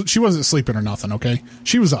 because she wasn't sleeping or nothing, okay?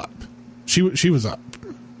 She was up. She was up.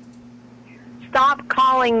 Stop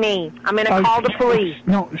calling me. I'm going to call the police.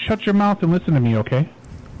 No, shut your mouth and listen to me, okay?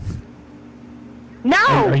 No!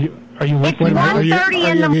 Are you listening? Are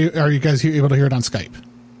you guys able to hear it on Skype?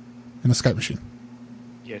 In the Skype machine?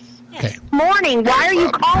 Yes. Okay. Morning. Why are you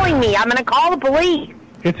calling me? I'm going to call the police.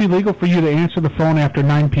 It's illegal for you to answer the phone after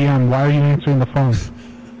 9 p.m. Why are you answering the phone?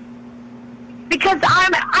 Because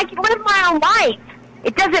I can live my own life.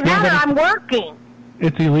 It doesn't matter. I'm working.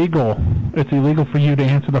 It's illegal. It's illegal for you to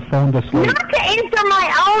answer the phone this late. Not to answer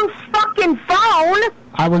my own fucking phone.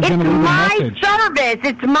 I was going to leave a message. It's my service.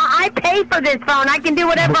 I pay for this phone. I can do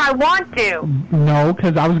whatever I want to. No,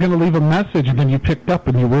 because I was going to leave a message, and then you picked up,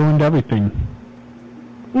 and you ruined everything.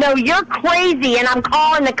 No, you're crazy, and I'm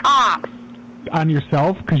calling the cops. On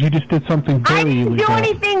yourself? Because you just did something very illegal. I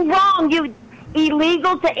didn't do anything wrong. You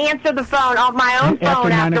illegal to answer the phone on my own phone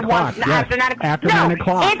after 9 o'clock. After 9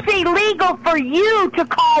 o'clock. It's illegal for you to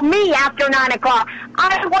call me after 9 o'clock.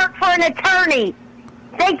 I work for an attorney.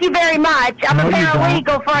 Thank you very much. I'm a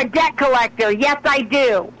paralegal for a debt collector. Yes, I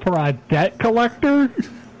do. For a debt collector?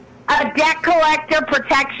 A debt collector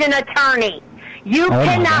protection attorney. You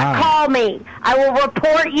cannot call me. I will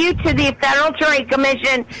report you to the Federal Trade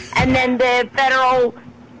Commission and then the Federal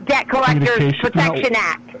Debt Collectors Protection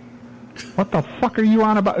Act. What the fuck are you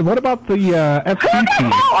on about? What about the FCC? Who the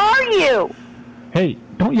hell are you? Hey,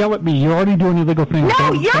 don't yell at me. You're already doing illegal things.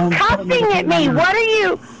 No, you're cussing at me. What are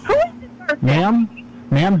you? Who is this person?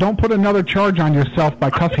 Ma'am, don't put another charge on yourself by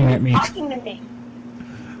cussing at me. Talking to me.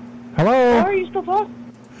 Hello? How are you still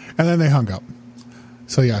talking? And then they hung up.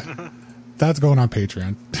 So yeah, that's going on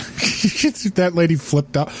Patreon. That lady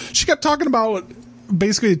flipped out. She kept talking about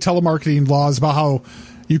basically telemarketing laws, about how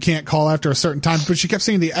you can't call after a certain time, but she kept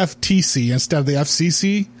saying the FTC instead of the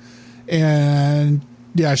FCC. And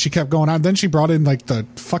yeah, she kept going on. Then she brought in like the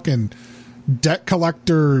fucking debt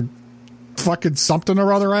collector fucking something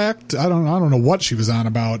or other act. I don't know what she was on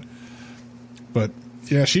about, but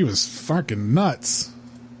yeah, she was fucking nuts.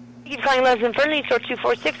 Thank you for calling Loves and Friendly, source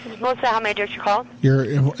 246. This is Melissa. How may I direct your call?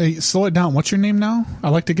 Hey, slow it down. What's your name now? I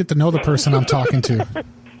like to get to know the person I'm talking to.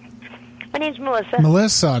 My name's Melissa.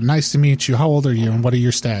 Melissa, nice to meet you. How old are you, and what are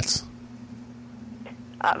your stats?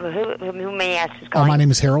 Who may I ask who's calling? My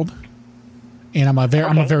name is Harold, and I'm a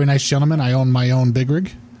very nice gentleman. I own my own big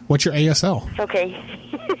rig. What's your ASL? Okay.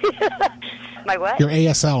 My what? Your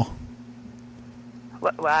ASL.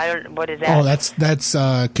 What is that? Oh, that's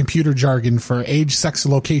computer jargon for age, sex,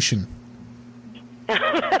 location.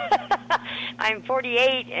 I'm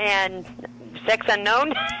 48 and sex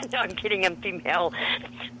unknown. No, I'm kidding. I'm female.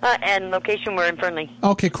 And location, we're in Friendly.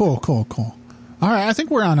 Okay, cool. All right, I think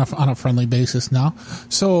we're on a friendly basis now.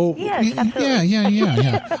 So yes, absolutely.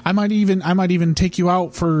 Yeah. I might even take you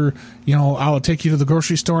out for, I'll take you to the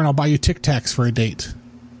grocery store and I'll buy you Tic Tacs for a date.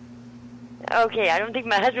 Okay, I don't think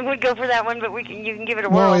my husband would go for that one, but you can give it a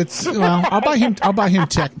whirl. I'll buy him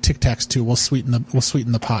Tic Tacs too. We'll sweeten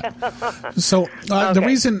the pot. So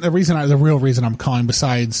the real reason I'm calling,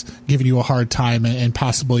 besides giving you a hard time and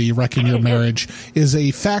possibly wrecking your marriage, is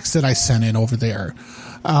a fax that I sent in over there.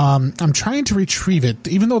 I'm trying to retrieve it,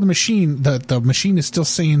 even though the machine is still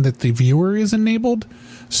saying that the viewer is enabled.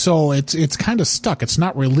 So it's kind of stuck. It's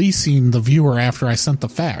not releasing the viewer after I sent the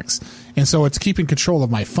fax, and so it's keeping control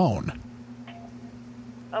of my phone.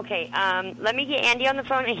 Okay, let me get Andy on the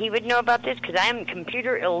phone, and he would know about this, because I am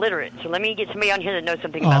computer illiterate. So let me get somebody on here that knows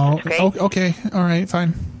something about this, okay? Okay, all right,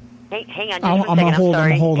 fine. Hey, hang on I'm a hold.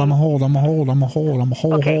 Okay, hold on. I'm a hold.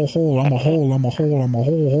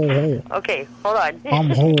 Okay.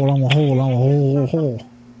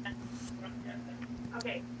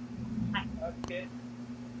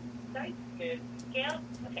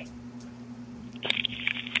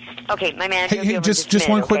 Okay, my manager. Hey, just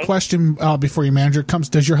one quick question before your manager comes.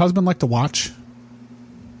 Does your husband like to watch?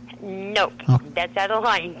 Nope, that's out of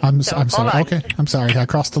line. I'm sorry. Okay, I'm sorry. I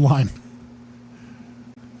crossed the line.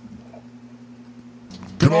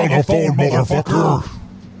 Get on the phone, motherfucker!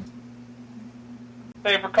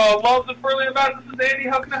 Thank you for calling Loves and Friendly about this is Andy.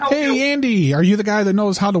 How can I help you? Hey, Andy, are you the guy that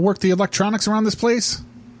knows how to work the electronics around this place?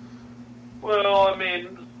 Well, I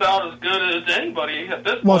mean, sound as good as anybody at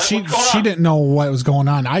this point. Well, she didn't know what was going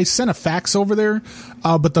on. I sent a fax over there,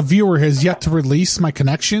 but the viewer has yet to release my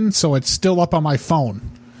connection, so it's still up on my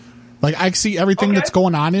phone. Like, I see everything that's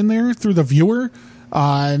going on in there through the viewer,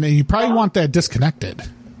 and you probably want that disconnected.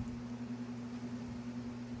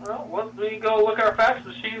 we go look at our fax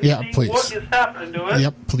machine and Yeah, see please. what is happening to it.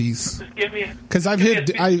 Yep, please. Just give me... Because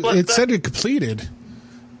it said it completed,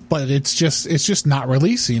 but it's just not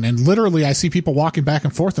releasing. And literally, I see people walking back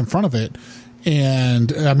and forth in front of it.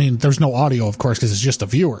 And, I mean, there's no audio, of course, because it's just a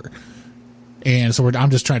viewer. And so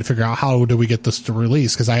I'm just trying to figure out how do we get this to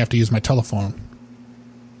release, because I have to use my telephone.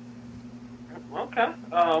 Okay.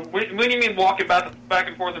 What do you mean walking back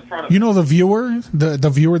and forth in front of You know the viewer?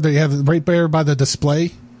 The viewer that you have right there by the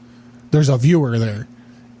display? There's a viewer there.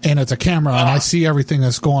 And it's a camera, and I see everything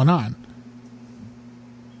that's going on.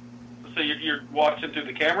 So you're watching through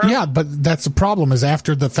the camera? Yeah, but that's the problem, is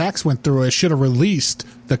after the fax went through, it should have released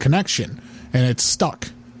the connection, and it's stuck.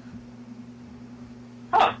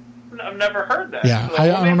 Huh. I've never heard that. Yeah, So,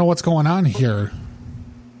 I don't know what's going on here.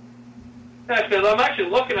 Yeah, because I'm actually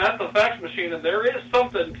looking at the fax machine, and there is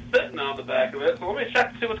something sitting on the back of it. So let me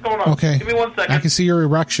check to see what's going on. Okay. Give me 1 second. I can see your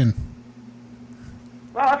erection.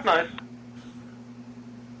 Oh, that's nice.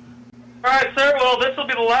 All right, sir. Well, this will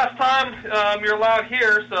be the last time you're allowed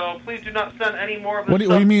here, so please do not send any more of this What do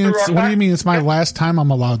stuff you mean? through What do our you mean? It's my last time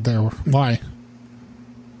I'm allowed there. Why?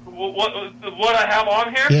 What I have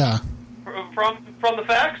on here? Yeah. From the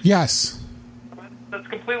fax? Yes. That's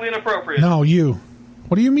completely inappropriate. No, you.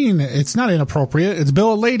 What do you mean? It's not inappropriate. It's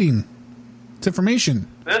bill of lading. It's information.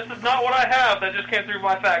 This is not what I have. That just came through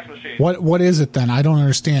my fax machine. What is it then? I don't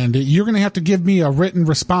understand. You're going to have to give me a written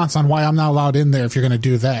response on why I'm not allowed in there if you're going to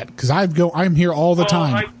do that. Because I'm here all the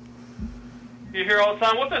time. You here all the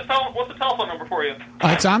time? What's the telephone number for you?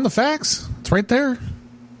 It's on the fax. It's right there.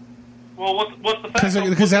 Well, what's the fax?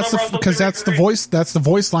 Because that's the voice. That's the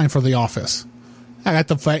voice line for the office. I got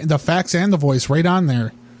the fax and the voice right on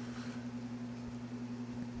there.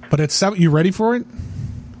 But it's you ready for it?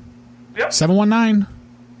 Yep.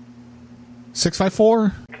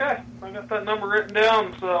 719-654. Okay, I got that number written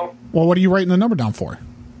down. So. Well, what are you writing the number down for?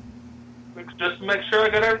 Just to make sure I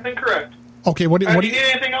got everything correct. Okay, what do you need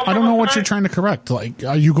anything else I don't know what you're trying to correct. Like,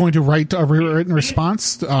 are you going to write a written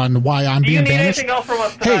response on why I'm being banished? Do you need anything else from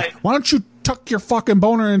us tonight? Hey, why don't you tuck your fucking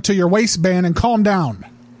boner into your waistband and calm down?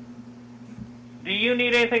 Do you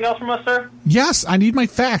need anything else from us, sir? Yes, I need my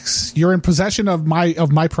fax. You're in possession of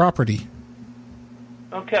my property.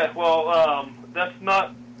 Okay, well, that's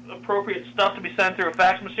not appropriate stuff to be sent through a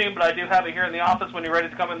fax machine, but I do have it here in the office when you're ready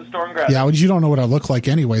to come in the store and grab it. Yeah, well, you don't know what I look like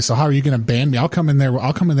anyway, so how are you going to ban me? I'll come in there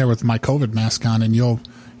with my COVID mask on, and you'll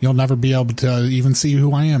never be able to even see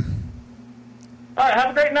who I am. All right, have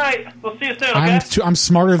a great night. We'll see you soon, okay? I'm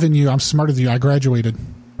smarter than you. I graduated.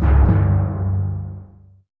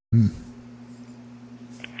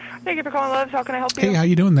 Thank you for calling, Loves. How can I help you? Hey, how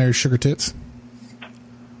you doing there, sugar tits?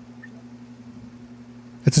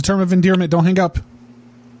 It's a term of endearment. Don't hang up.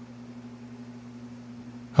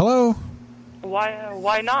 Hello?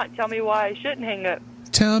 Why not? Tell me why I shouldn't hang up.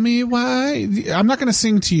 Tell me why. I'm not going to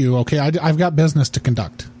sing to you, okay? I've got business to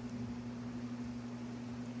conduct.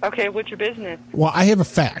 Okay, what's your business? Well, I have a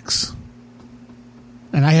fax.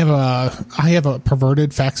 And I have a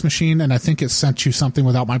perverted fax machine, and I think it sent you something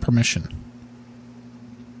without my permission.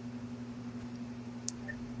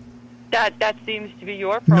 That seems to be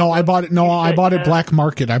your problem. No, I bought it. No, I bought it black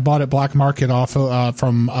market. I bought it black market off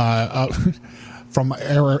from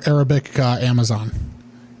Arabic Amazon,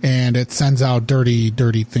 and it sends out dirty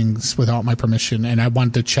things without my permission. And I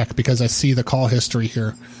wanted to check because I see the call history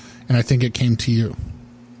here, and I think it came to you.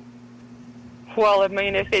 Well, I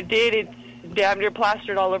mean, if it did, it's damn near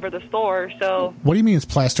plastered all over the store. So. What do you mean it's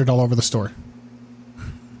plastered all over the store?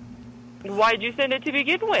 Why'd you send it to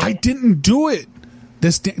begin with? I didn't do it.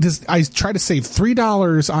 This I tried to save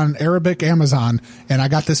 $3 on Arabic Amazon, and I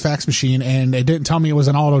got this fax machine, and it didn't tell me it was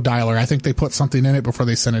an auto dialer. I think they put something in it before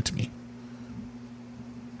they sent it to me.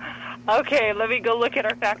 Okay, let me go look at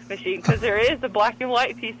our fax machine because there is a black and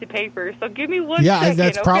white piece of paper. So give me one yeah, second,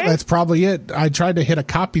 that's probably it. I tried to hit a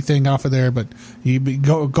copy thing off of there, but you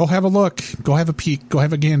go have a look, go have a peek, go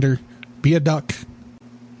have a gander, be a duck.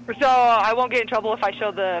 So I won't get in trouble if I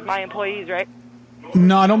show my employees, right?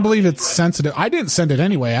 No, I don't believe it's sensitive. I didn't send it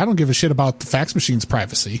anyway. I don't give a shit about the fax machine's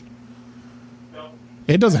privacy.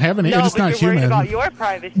 It doesn't have any. No, it's but not you're human. worried about your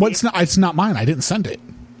privacy. Well, it's not mine. I didn't send it.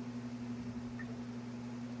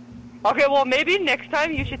 Okay, well, maybe next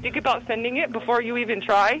time you should think about sending it before you even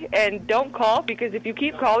try, and don't call, because if you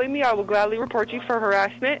keep calling me, I will gladly report you for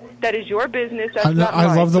harassment. That is your business. That's not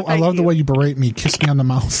mine. I love the way you berate me. Kiss me on the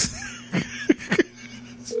mouth.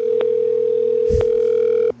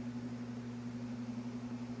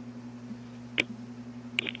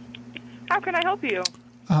 How can I help you?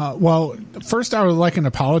 Well, first I would like an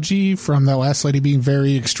apology from that last lady being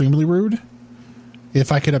very extremely rude.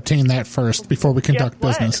 If I could obtain that first before we conduct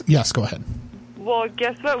business. Yes, go ahead. Well,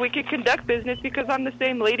 guess what? We could conduct business because I'm the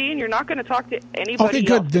same lady, and you're not going to talk to anybody Okay,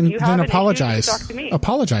 good. else. Then If you have an issue, apologize. you talk to me.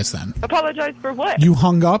 Apologize then. Apologize for what? You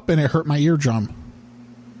hung up and it hurt my eardrum.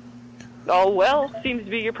 Oh well, seems to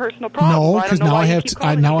be your personal problem. No, I because don't know now why I you have keep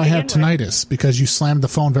calling now me I to have begin with. tinnitus because you slammed the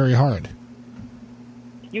phone very hard.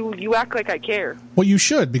 You act like I care. Well, you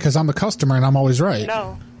should because I'm the customer and I'm always right.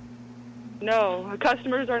 No,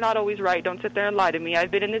 customers are not always right. Don't sit there and lie to me. I've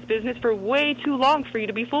been in this business for way too long for you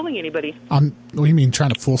to be fooling anybody. What do you mean trying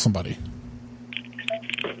to fool somebody?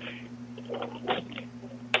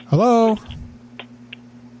 Hello?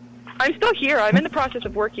 I'm still here. I'm in the process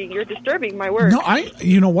of working. You're disturbing my work. No,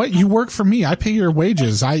 you know what? You work for me. I pay your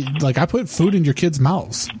wages. I put food in your kids'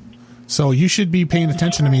 mouths. So you should be paying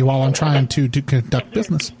attention to me while I'm trying to conduct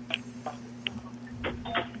business.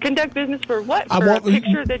 Conduct business for what? For a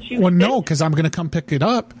picture that you... Well, no, because I'm going to come pick it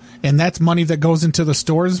up, and that's money that goes into the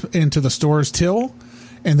store's till,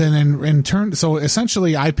 and then in turn, so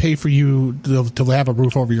essentially, I pay for you to have a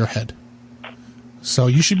roof over your head. So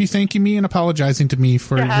you should be thanking me and apologizing to me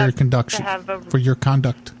for your conduct.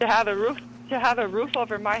 To have a roof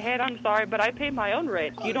over my head. I'm sorry, but I pay my own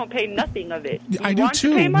rent. You don't pay nothing of it. I do too.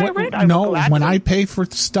 To pay my rent? When I pay for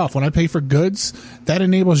stuff, when I pay for goods, that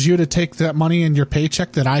enables you to take that money in your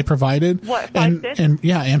paycheck that I provided, What, 5 cents?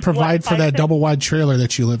 and provide for that double wide trailer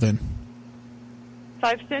that you live in.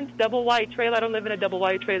 5 cents, double wide trailer. I don't live in a double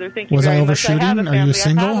wide trailer. Thank you Was I very much. I have overshooting? a Are you family. a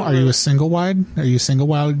single? I have a Are you a roof. single wide? Are you a single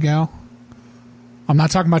wide gal? I'm not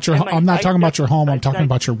talking about your. Am I- I'm not I talking about just- your home. I'm I- talking I-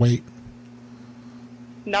 about your weight.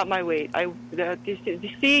 Not my weight.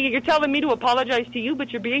 See, you're telling me to apologize to you,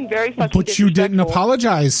 but you're being very fucking But you didn't disrespectful.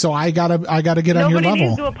 apologize, so I gotta get on your Nobody level.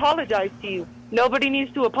 needs to apologize to you. Nobody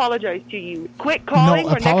needs to apologize to you. Quit calling,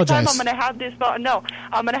 or next time apologize. I'm going to have this.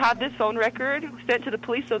 I'm going to have this phone record sent to the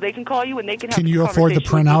police so they can call you and they can have. Can this you afford the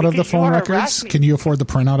conversation with printout you of the because you phone are records? harassing me. Can you afford the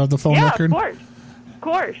printout of the phone Yeah, record? of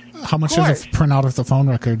course. How much Of course. is a printout of the phone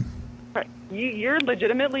record? You're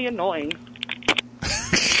legitimately annoying.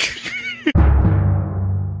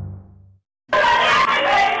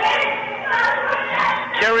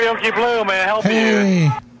 Karaoke Blue, may I help Hey,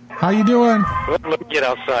 how you doing? you? Let me get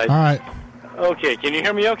outside. All right. Okay, can you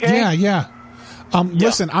hear me okay? Yeah.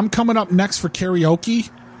 Listen, I'm coming up next for karaoke.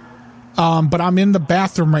 But I'm in the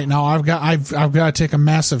bathroom right now. I've got to take a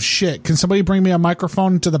massive shit. Can somebody bring me a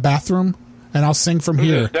microphone to the bathroom and I'll sing from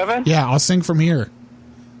here? Devin? Yeah, I'll sing from here.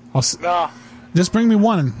 No. Just bring me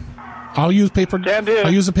one. I'll use paper.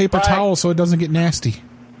 I'll use a paper towel so it doesn't get nasty.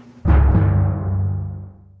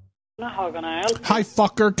 How can I help? Hi,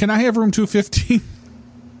 fucker. Can I have room 215?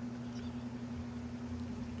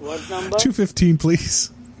 What number? 215,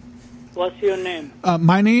 please. What's your name?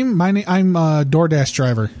 My name. I'm a DoorDash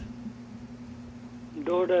driver.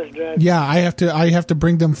 DoorDash driver. Yeah, I have to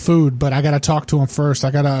bring them food, but I gotta talk to them first. I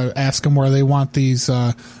gotta ask them where they want these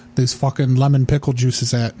fucking lemon pickle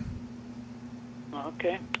juices at.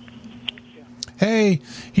 Okay. Hey,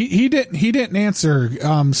 he didn't answer.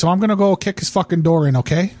 So I'm gonna go kick his fucking door in.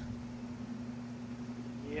 Okay.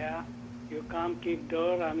 Yeah. You can't kick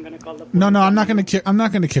door. I'm gonna call the police. No, I'm not gonna kick. I'm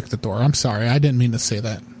not gonna kick the door. I'm sorry. I didn't mean to say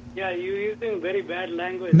that. Yeah, you're using very bad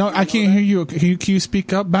language. No, I can't hear you. Can you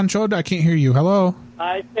speak up, Banchod? I can't hear you. Hello.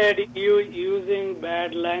 I said you using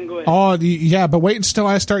bad language. Oh, yeah, but wait until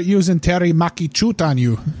I start using Terry Makichut on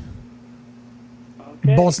you.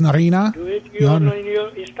 Okay. Bosnarina. Do it.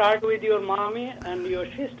 You start with your mommy and your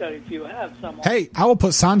sister if you have someone. Hey, I will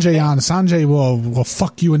put Sanjay on. Sanjay will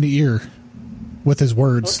fuck you in the ear with his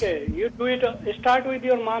words. Okay, you do it. Start with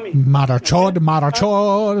your mommy. Marachod,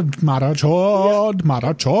 marachod, marachod,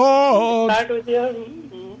 marachod.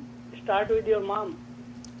 Start with your mom.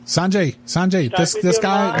 Sanjay, Start this with your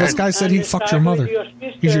guy mom said and he fucked your start mother. with your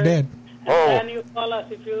sister. He's your dad. And then you call us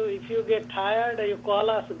if you get tired. You call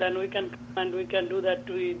us. Then we can do that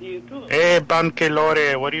to you too. Hey,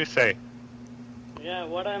 Bankelore, what do you say? Yeah,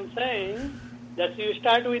 what I'm saying that you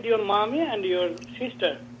start with your mommy and your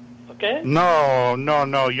sister. Okay? No.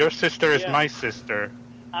 Your sister is Yeah. my sister.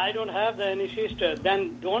 I don't have any sister.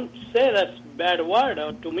 Then don't say that bad word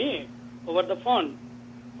to me over the phone.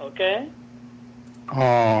 Okay?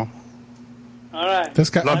 Oh. All right. This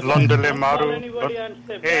guy. Don't call anybody and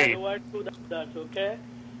say bad word to that, okay?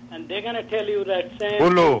 And they're gonna tell you that same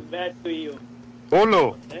Ulu. thing bad to you.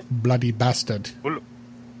 Ulu. Bloody bastard. Ulu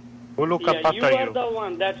Yeah, you kapata are the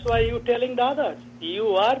one. That's why you telling the others. You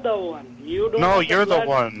are the one. You don't. No, have you're the blood.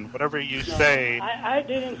 one. Whatever you say. I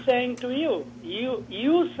didn't saying to you.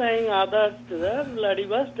 You saying others to the bloody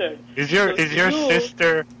bastard. Is your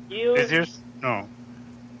sister? You, Is your no?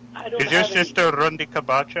 I don't Is your have any- sister Rundi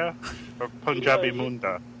Kabacha or Punjabi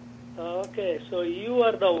Munda? Okay, so you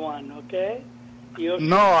are the one, okay?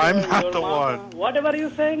 No, I'm not the one. Whatever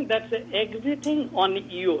you're saying, that's exiting on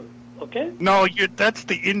you. Okay? No, that's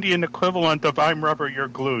the Indian equivalent of I'm rubber, you're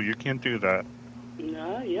glue. You can't do that.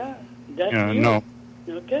 No, yeah. That's Yeah, you. no.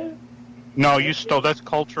 Okay? No, you stole. That's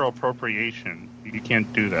cultural appropriation. You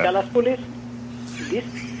can't do that. Dallas Police, this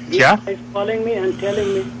Yeah? guy is calling me and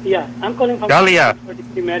telling me, yeah, I'm calling from Dahlia.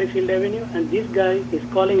 43 Maryfield Avenue, and this guy is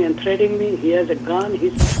calling and threatening me. He has a gun.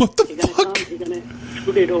 He's gonna come. He's gonna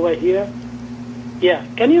shoot it over here. Yeah,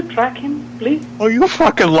 can you track him, please? Oh, you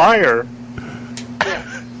fucking liar.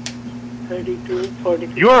 32,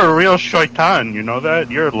 43. You're a real shaitan, you know that?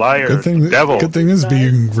 You're a liar. Good thing. Devil. Good thing this is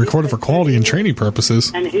being recorded for quality and training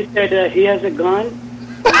purposes. And he said he has a gun,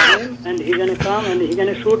 and he's gonna come and he's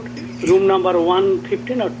gonna shoot room number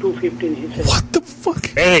 115 or 215. He said. What the fuck?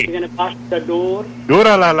 Hey. He's gonna pass the door.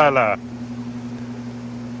 Dura la la la.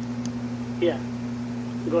 Yeah.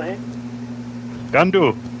 Go ahead.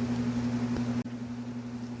 Gandu.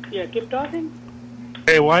 Yeah, keep talking.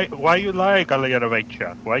 Hey, why you lie,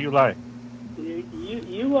 Galayaravecha? Why you lie?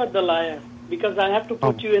 You are the liar because I have to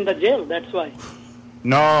put you in the jail. That's why.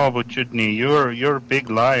 No, but Chudni, you're a big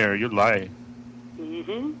liar. You lie.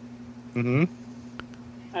 Mm-hmm.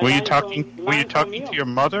 Mm-hmm. Were you talking to your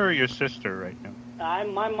mother or your sister right now?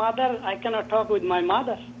 My mother. I cannot talk with my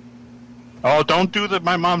mother. Oh, don't do the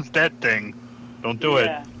my mom's dead thing. Don't do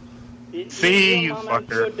Yeah. it. See, Your you mom and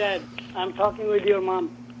fucker. your dad. I'm talking with your mom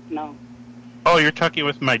now. Oh, you're talking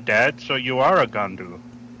with my dad, so you are a Gandu.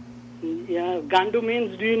 Yeah, Gandu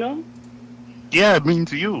means, do you know? Yeah, it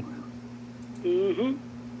means you. Mm-hmm.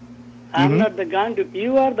 I'm not the Gandu.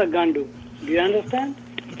 You are the Gandu. Do you understand?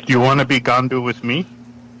 Do you want to be Gandu with me?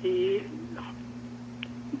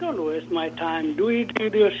 Don't waste my time. Do it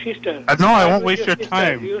with your sister. No, I won't With waste your sister.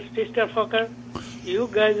 time. You sister fucker. You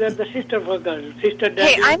guys are the sister fuckers. Sister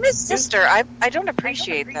daddy. Hey, I'm his sister. I don't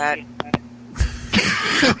appreciate that.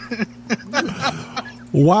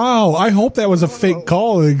 Wow, I hope that was a fake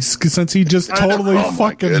call since he just totally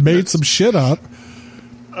fucking made some shit up.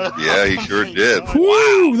 Yeah, he sure did.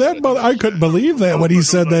 Woo, I couldn't believe that when he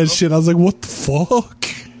said that shit. I was like, what the fuck?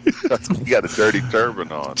 He got a dirty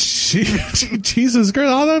turban on. Jesus Christ,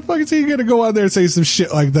 how the fuck is he gonna go out there and say some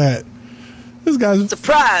shit like that? This guy's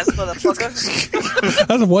surprise, motherfucker.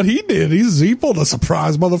 That's what he did. He pulled a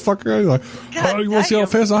surprise, motherfucker. He's like, oh, you want to see how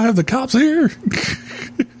fast I have the cops here?